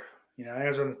bored. I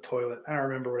was on the toilet. I don't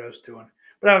remember what I was doing,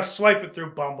 but I was swiping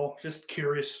through Bumble, just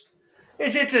curious.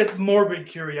 It's a morbid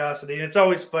curiosity, and it's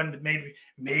always fun to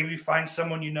maybe find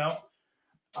someone you know.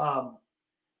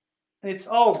 It's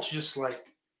all just like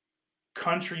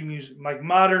country music, like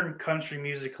modern country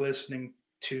music listening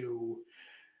to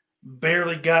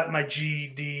barely got my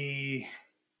GED,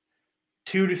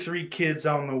 2 to 3 kids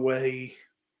on the way.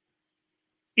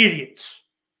 Idiots.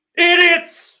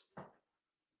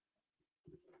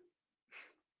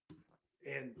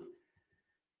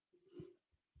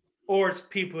 Or it's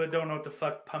people that don't know what the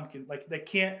fuck pumpkin, like they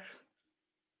can't,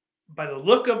 by the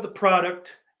look of the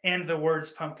product and the words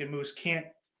pumpkin mousse, can't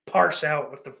parse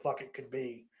out what the fuck it could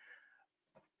be.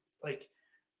 Like,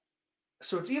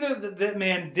 so it's either that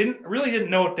man didn't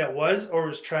know what that was, or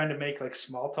was trying to make like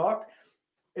small talk.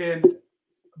 And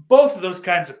both of those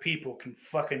kinds of people can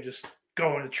fucking just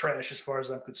go in the trash as far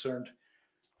as I'm concerned.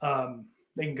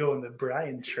 They can go in the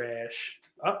Brian trash.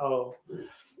 Uh-oh.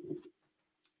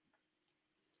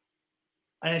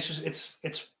 And it's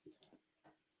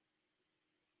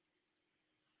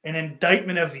an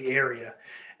indictment of the area.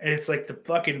 And it's like the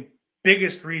fucking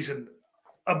biggest reason,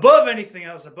 above anything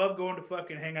else, above going to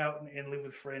fucking hang out and live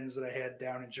with friends that I had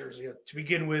down in Jersey to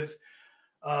begin with.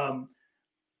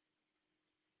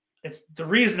 It's the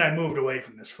reason I moved away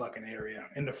from this fucking area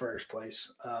in the first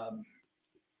place.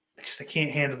 I can't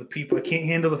handle the people. I can't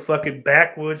handle the fucking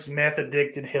backwoods, meth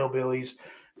addicted hillbillies.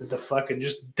 The fucking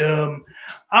just dumb.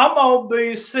 I'm gonna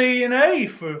be CNA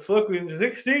for fucking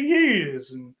 60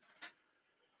 years and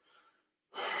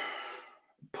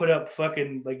put up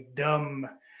fucking like dumb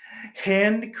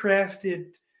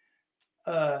handcrafted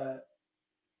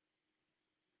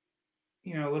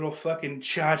little fucking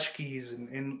tchotchkes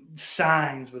and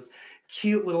signs with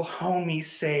cute little homie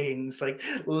sayings like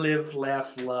live,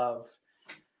 laugh, love.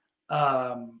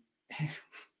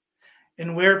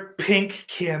 And wear pink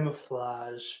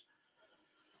camouflage.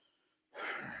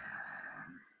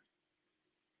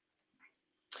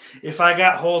 If I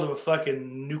got hold of a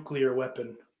fucking nuclear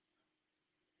weapon,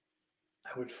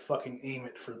 I would fucking aim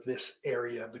it for this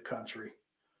area of the country.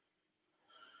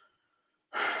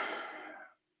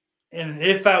 And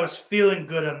if I was feeling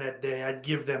good on that day, I'd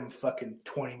give them a fucking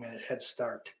 20-minute head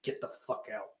start to get the fuck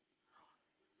out.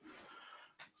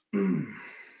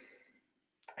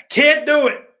 I can't do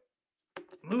it.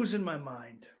 I'm losing my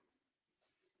mind.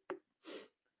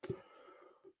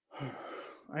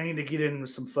 I need to get into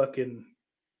some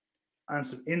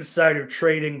insider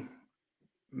trading,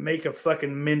 make a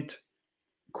fucking mint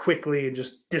quickly and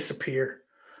just disappear.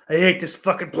 I hate this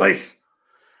fucking place.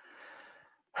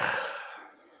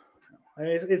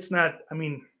 It's not,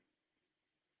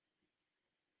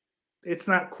 it's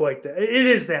not quite that. It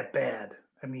is that bad.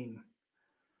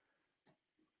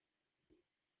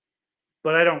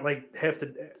 But I don't have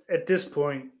to, at this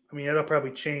point, it'll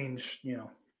probably change,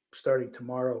 starting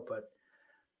tomorrow, but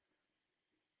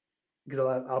because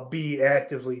I'll be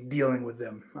actively dealing with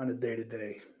them on a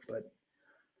day-to-day, but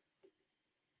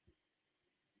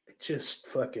it just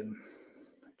fucking,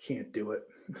 I can't do it.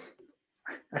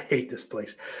 I hate this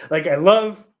place. I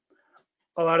love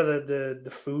a lot of the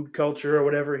food culture or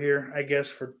whatever here, I guess,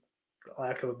 for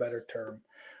lack of a better term.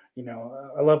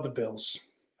 I love the Bills.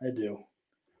 I do.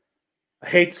 I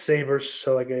hate the Sabres,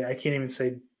 so I can't even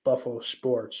say Buffalo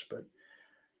sports, but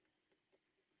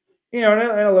and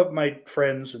I love my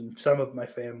friends and some of my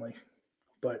family,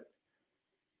 but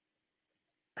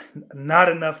not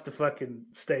enough to fucking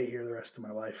stay here the rest of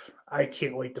my life. I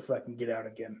can't wait to fucking get out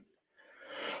again.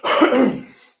 I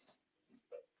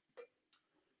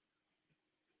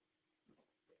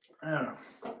don't know.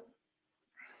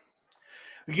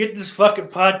 We get this fucking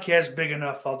podcast big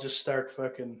enough, I'll just start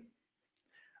fucking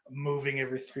moving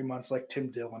every 3 months like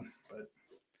Tim Dillon. But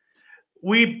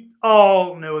we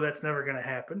all know that's never going to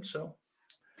happen, so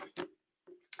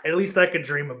at least I could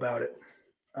dream about it.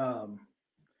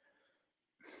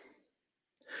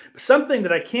 But something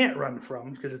that I can't run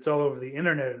from, because it's all over the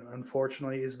internet,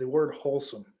 unfortunately, is the word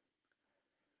wholesome.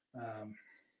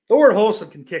 The word wholesome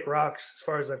can kick rocks as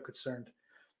far as I'm concerned.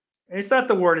 And it's not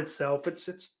the word itself.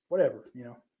 It's whatever, you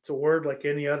know. It's a word like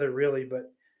any other, really.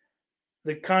 But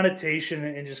the connotation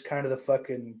and just kind of the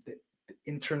fucking the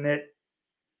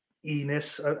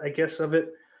internet-iness, I guess, of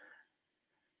it,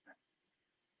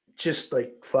 just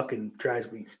like fucking drives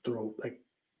me through. Like,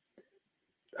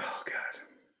 oh God.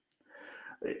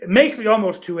 It makes me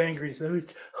almost too angry. So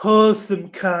it's wholesome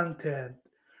content.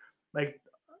 Like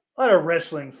a lot of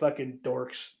wrestling fucking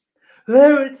dorks.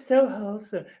 Oh, it's so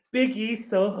wholesome. Big E's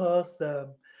so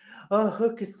wholesome. Oh,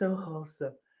 Hook is so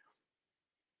wholesome.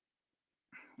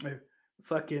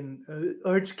 Fucking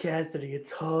Orange Cassidy,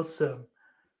 it's wholesome.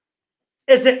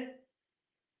 Is it?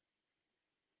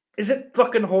 Is it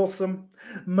fucking wholesome?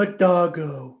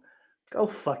 Madoggo. Go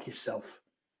fuck yourself.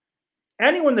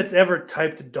 Anyone that's ever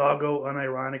typed doggo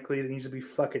unironically needs to be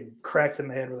fucking cracked in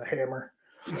the head with a hammer.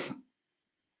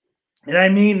 And I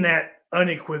mean that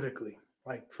unequivocally.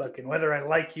 Like fucking whether I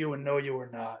like you and know you or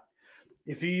not.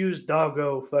 If you use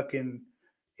doggo fucking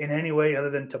in any way other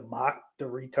than to mock the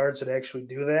retards that actually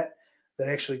do that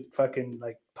actually fucking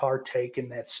like partake in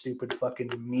that stupid fucking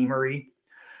memery.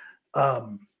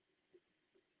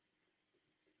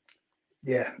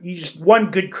 Yeah, you just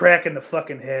one good crack in the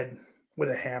fucking head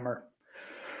with a hammer.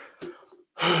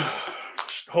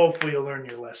 Hopefully you'll learn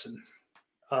your lesson.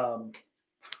 And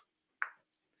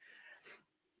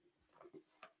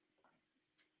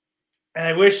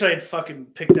I wish I had fucking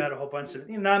picked out a whole bunch of,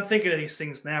 I'm thinking of these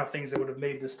things now, things that would have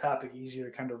made this topic easier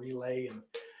to kind of relay. And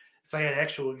if I had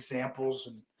actual examples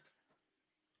and,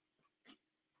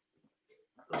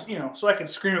 so I can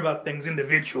scream about things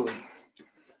individually.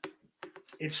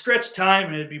 It'd stretch time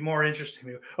and it'd be more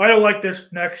interesting. I don't like this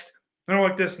next. I don't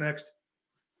like this next.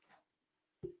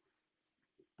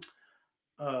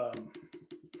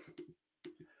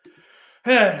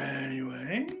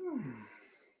 Anyway,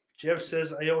 Jeff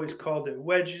says, I always called it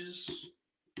wedges.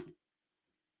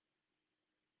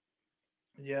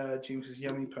 Yeah, James says,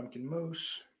 yummy pumpkin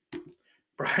mousse.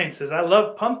 Brian says, I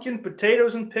love pumpkin,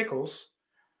 potatoes, and pickles.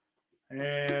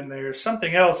 And there's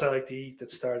something else I like to eat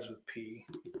that starts with P.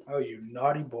 Oh, you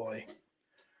naughty boy.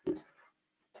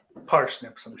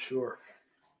 Parsnips, I'm sure.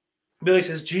 Billy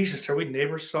says, Jesus, are we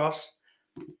neighbor sauce?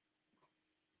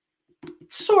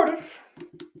 Sort of.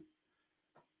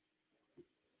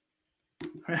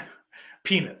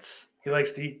 Peanuts. He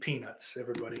likes to eat peanuts,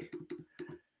 everybody.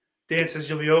 Dan says,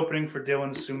 you'll be opening for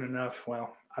Dylan soon enough.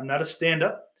 Well, I'm not a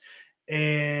stand-up.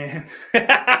 And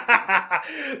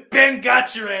Ben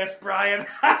got your ass, Brian.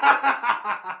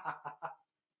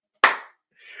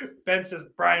 Ben says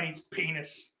Brian eats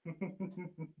penis.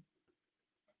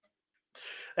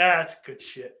 That's good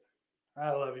shit.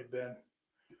 I love you, Ben.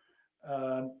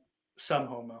 Some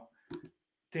homo.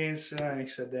 Dan said, he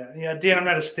said that. Yeah, Dan, I'm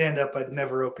not a stand-up. I'd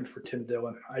never open for Tim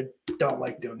Dillon. I don't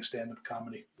like doing stand-up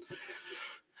comedy.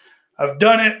 I've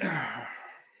done it.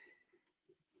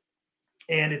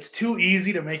 And it's too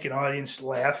easy to make an audience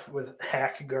laugh with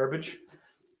hack garbage.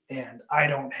 And I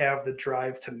don't have the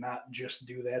drive to not just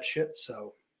do that shit.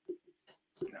 So,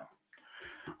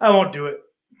 I won't do it.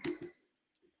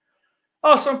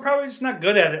 Also, I'm probably just not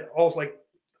good at it. Also, I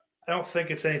don't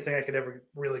think it's anything I could ever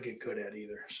really get good at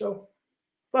either. So,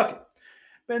 fuck it.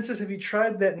 Ben says, have you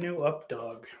tried that new Up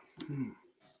Dog? I'm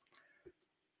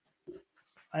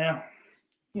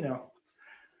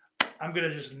going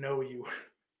to just know you.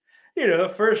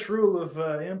 First rule of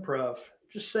improv,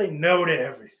 just say no to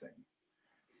everything.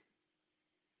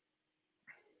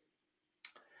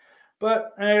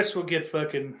 But I guess we'll get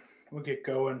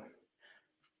going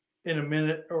in a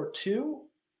minute or two.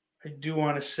 I do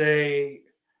want to say,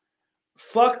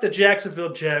 fuck the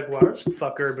Jacksonville Jaguars,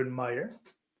 fuck Urban Meyer,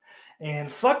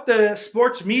 and fuck the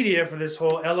sports media for this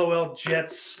whole LOL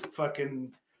Jets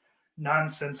fucking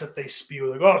nonsense that they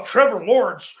spew. Like, oh, Trevor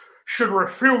Lawrence should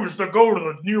refuse to go to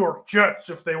the New York Jets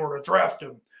if they were to draft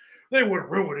him. They would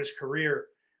ruin his career.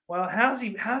 Well, how's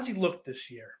he looked this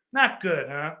year? Not good,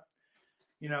 huh?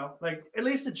 At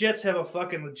least the Jets have a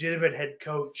fucking legitimate head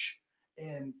coach.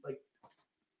 And,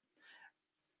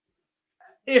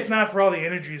 if not for all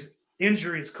the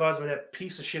injuries caused by that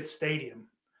piece of shit stadium.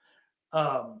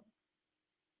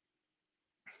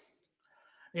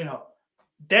 You know,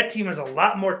 that team has a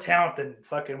lot more talent than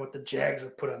fucking what the Jags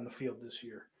have put on the field this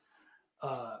year.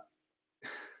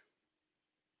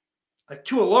 Like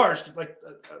to a large, like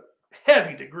a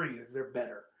heavy degree, they're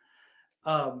better.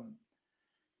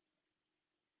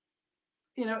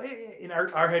 You know,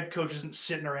 our head coach isn't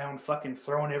sitting around fucking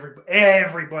throwing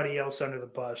everybody else under the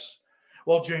bus.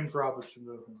 Well, James Robinson,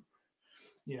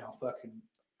 you know, fucking,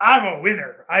 I'm a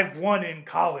winner. I've won in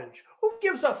college. Who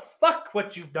gives a fuck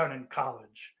what you've done in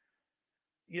college?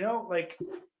 You know, like,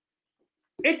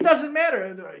 it doesn't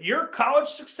matter. Your college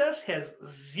success has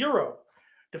zero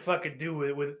to fucking do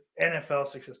with NFL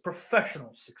success,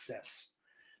 professional success.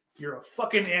 You're a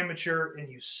fucking amateur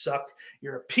and you suck.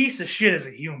 You're a piece of shit as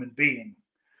a human being.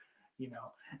 You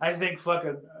know, I think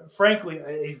fucking, frankly,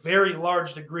 a very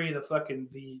large degree of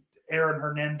the Aaron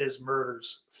Hernandez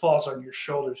murders falls on your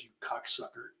shoulders, you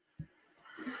cocksucker.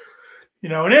 You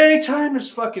know, and anytime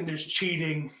there's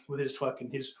cheating with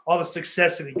all the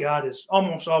success that he got is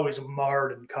almost always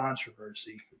marred in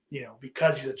controversy, you know,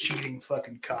 because he's a cheating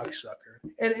fucking cocksucker.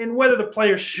 And whether the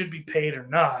players should be paid or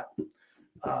not,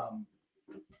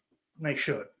 they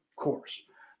should, of course.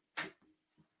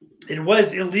 It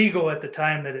was illegal at the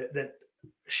time that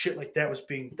shit like that was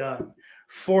being done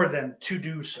for them to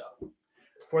do so,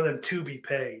 for them to be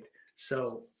paid.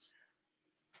 So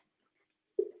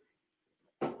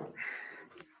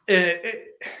the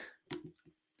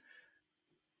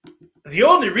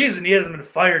only reason he hasn't been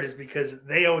fired is because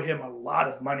they owe him a lot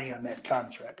of money on that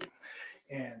contract.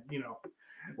 And, you know,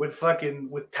 with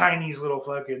Tiny's little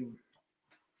fucking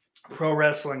pro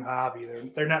wrestling hobby,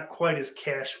 they're not quite as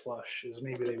cash flush as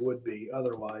maybe they would be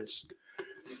otherwise.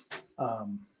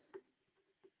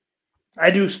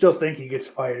 I do still think he gets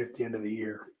fired at the end of the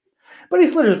year. But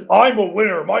he's literally, I'm a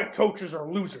winner. My coaches are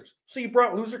losers. So you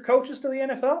brought loser coaches to the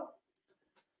NFL?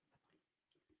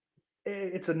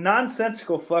 It's a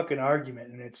nonsensical fucking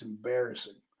argument, and it's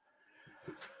embarrassing.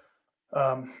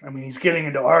 I mean, he's getting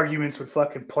into arguments with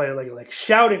fucking players, like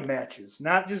shouting matches,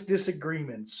 not just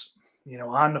disagreements, you know,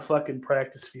 on the fucking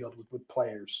practice field with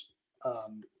players.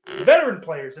 Veteran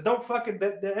players that don't fucking,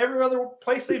 that every other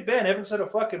place they've been haven't said a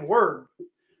fucking word.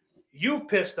 You've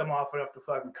pissed them off enough to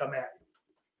fucking come at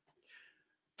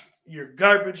you. You're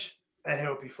garbage. I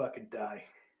hope you fucking die.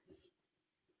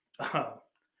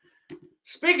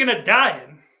 Speaking of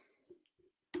dying,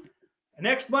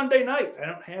 next Monday night, I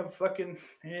don't have fucking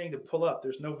anything to pull up.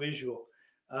 There's no visual.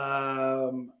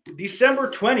 December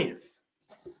 20th,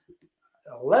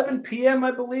 11 p.m.,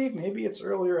 I believe. Maybe it's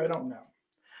earlier. I don't know.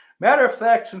 Matter of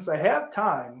fact, since I have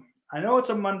time, I know it's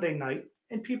a Monday night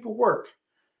and people work.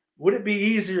 Would it be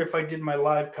easier if I did my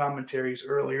live commentaries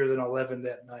earlier than 11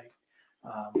 that night?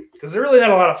 Because they're really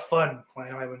not a lot of fun when I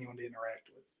don't have anyone to interact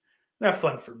with. Not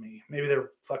fun for me. Maybe they're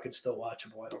fucking still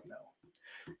watchable. I don't know.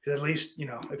 Because at least, you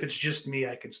know, if it's just me,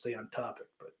 I can stay on topic.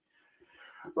 But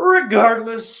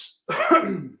regardless,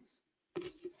 what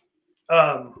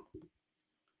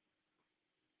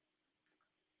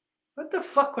the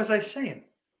fuck was I saying?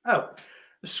 Oh,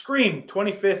 the Scream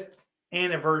 25th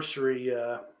anniversary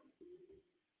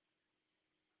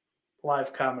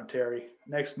live commentary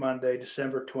next Monday,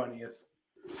 December 20th.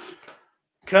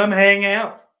 Come hang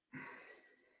out.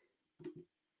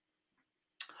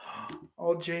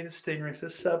 Oh, Jay the Stingray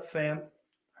says, sup, fam.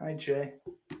 Hi, Jay.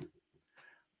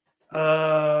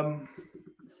 Yeah,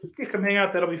 come hang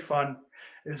out. That'll be fun.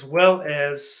 As well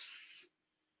as,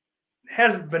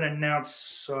 hasn't been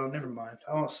announced, so never mind.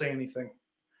 I won't say anything.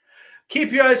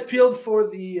 Keep your eyes peeled for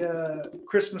the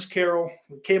Christmas Carol,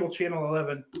 Cable Channel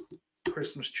 11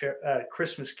 Christmas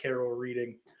Carol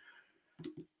reading.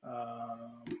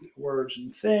 Words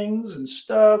and things and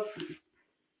stuff.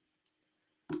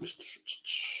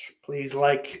 Please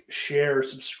like, share,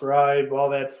 subscribe, all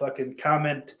that fucking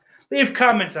comment. Leave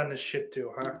comments on this shit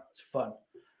too, huh? It's fun.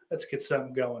 Let's get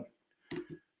something going.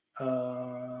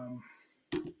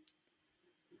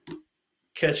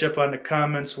 Catch up on the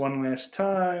comments one last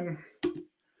time.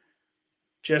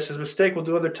 Jess's mistake. We'll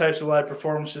do other types of live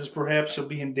performances. Perhaps he'll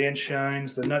be in Dan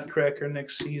Shines, the Nutcracker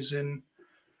next season.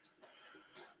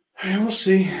 We'll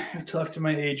see. I'll talk to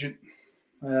my agent.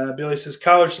 Billy says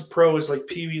college to pro is like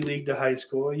Pee Wee League to high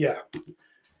school. Yeah.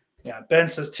 Ben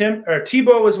says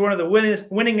Tebow was one of the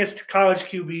winningest college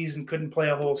QBs and couldn't play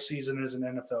a whole season as an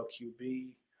NFL QB.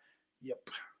 Yep.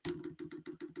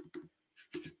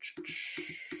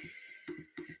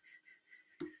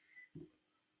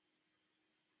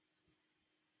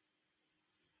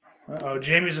 Uh-oh,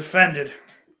 Jamie's offended.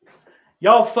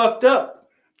 Y'all fucked up.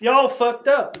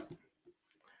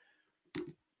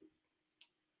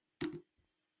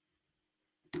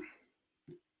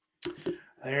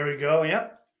 There we go.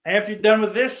 Yep. After you're done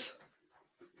with this,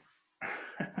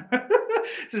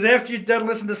 says after you're done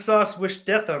listening to Sauce wish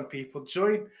death on people,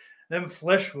 join them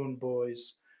Flesh Wound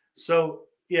boys. So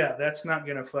yeah, that's not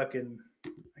gonna fucking.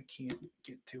 I can't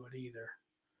get to it either.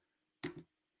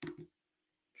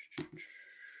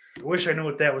 I wish I knew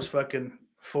what that was fucking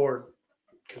for,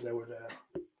 because I would,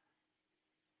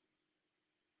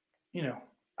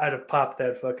 I'd have popped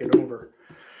that fucking over.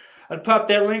 I'd pop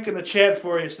that link in the chat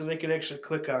for you so they could actually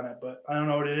click on it, but I don't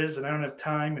know what it is, and I don't have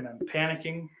time, and I'm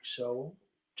panicking. So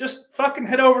just fucking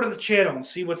head over to the channel and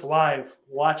see what's live.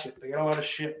 Watch it. They got a lot of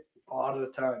shit a lot of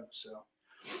the time. So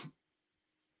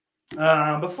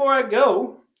before I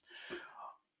go,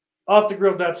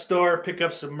 offthegrill.store, pick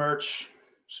up some merch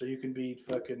so you can be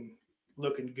fucking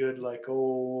looking good like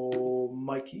old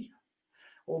Mikey,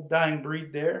 old Dying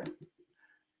Breed there.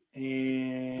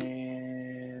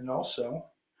 And also,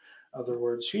 other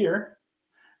words here,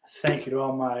 thank you to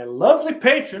all my lovely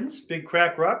patrons: Big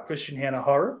Crack Rock, Christian Hannah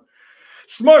Horror,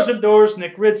 S'mores Indoors,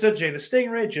 Nick Ridza, Jay the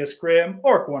Stingray, Jess Graham,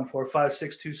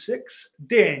 Orc145626,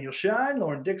 Daniel Shine,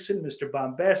 Lauren Dixon, Mr.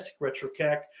 Bombastic, Retro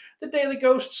Cack, The Daily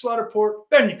Ghost, Slaughterport,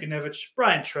 Ben Yukonevich,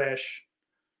 Brian Trash,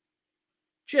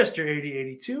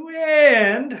 Chester8082,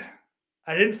 and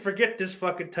I didn't forget this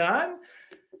fucking time,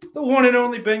 the one and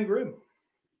only Ben Grimm.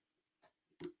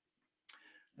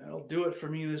 That'll do it for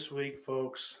me this week,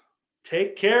 folks.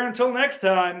 Take care until next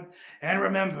time, and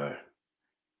remember,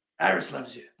 Iris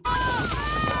loves you.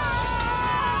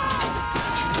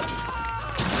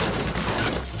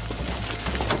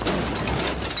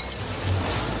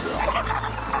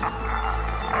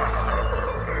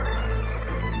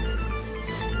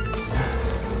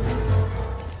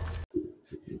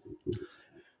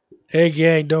 Hey,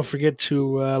 gang, don't forget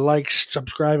to like,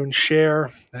 subscribe, and share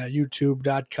at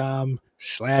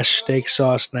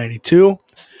youtube.com/steaksauce92.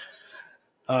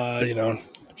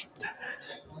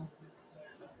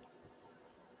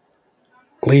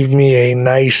 Leave me a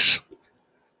nice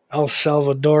El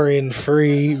Salvadorian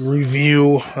free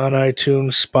review on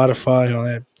iTunes, Spotify, all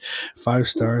that, 5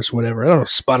 stars, whatever. I don't know if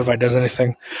Spotify does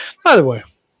anything. Either way,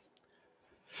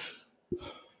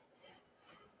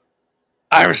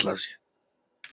 Iris loves you.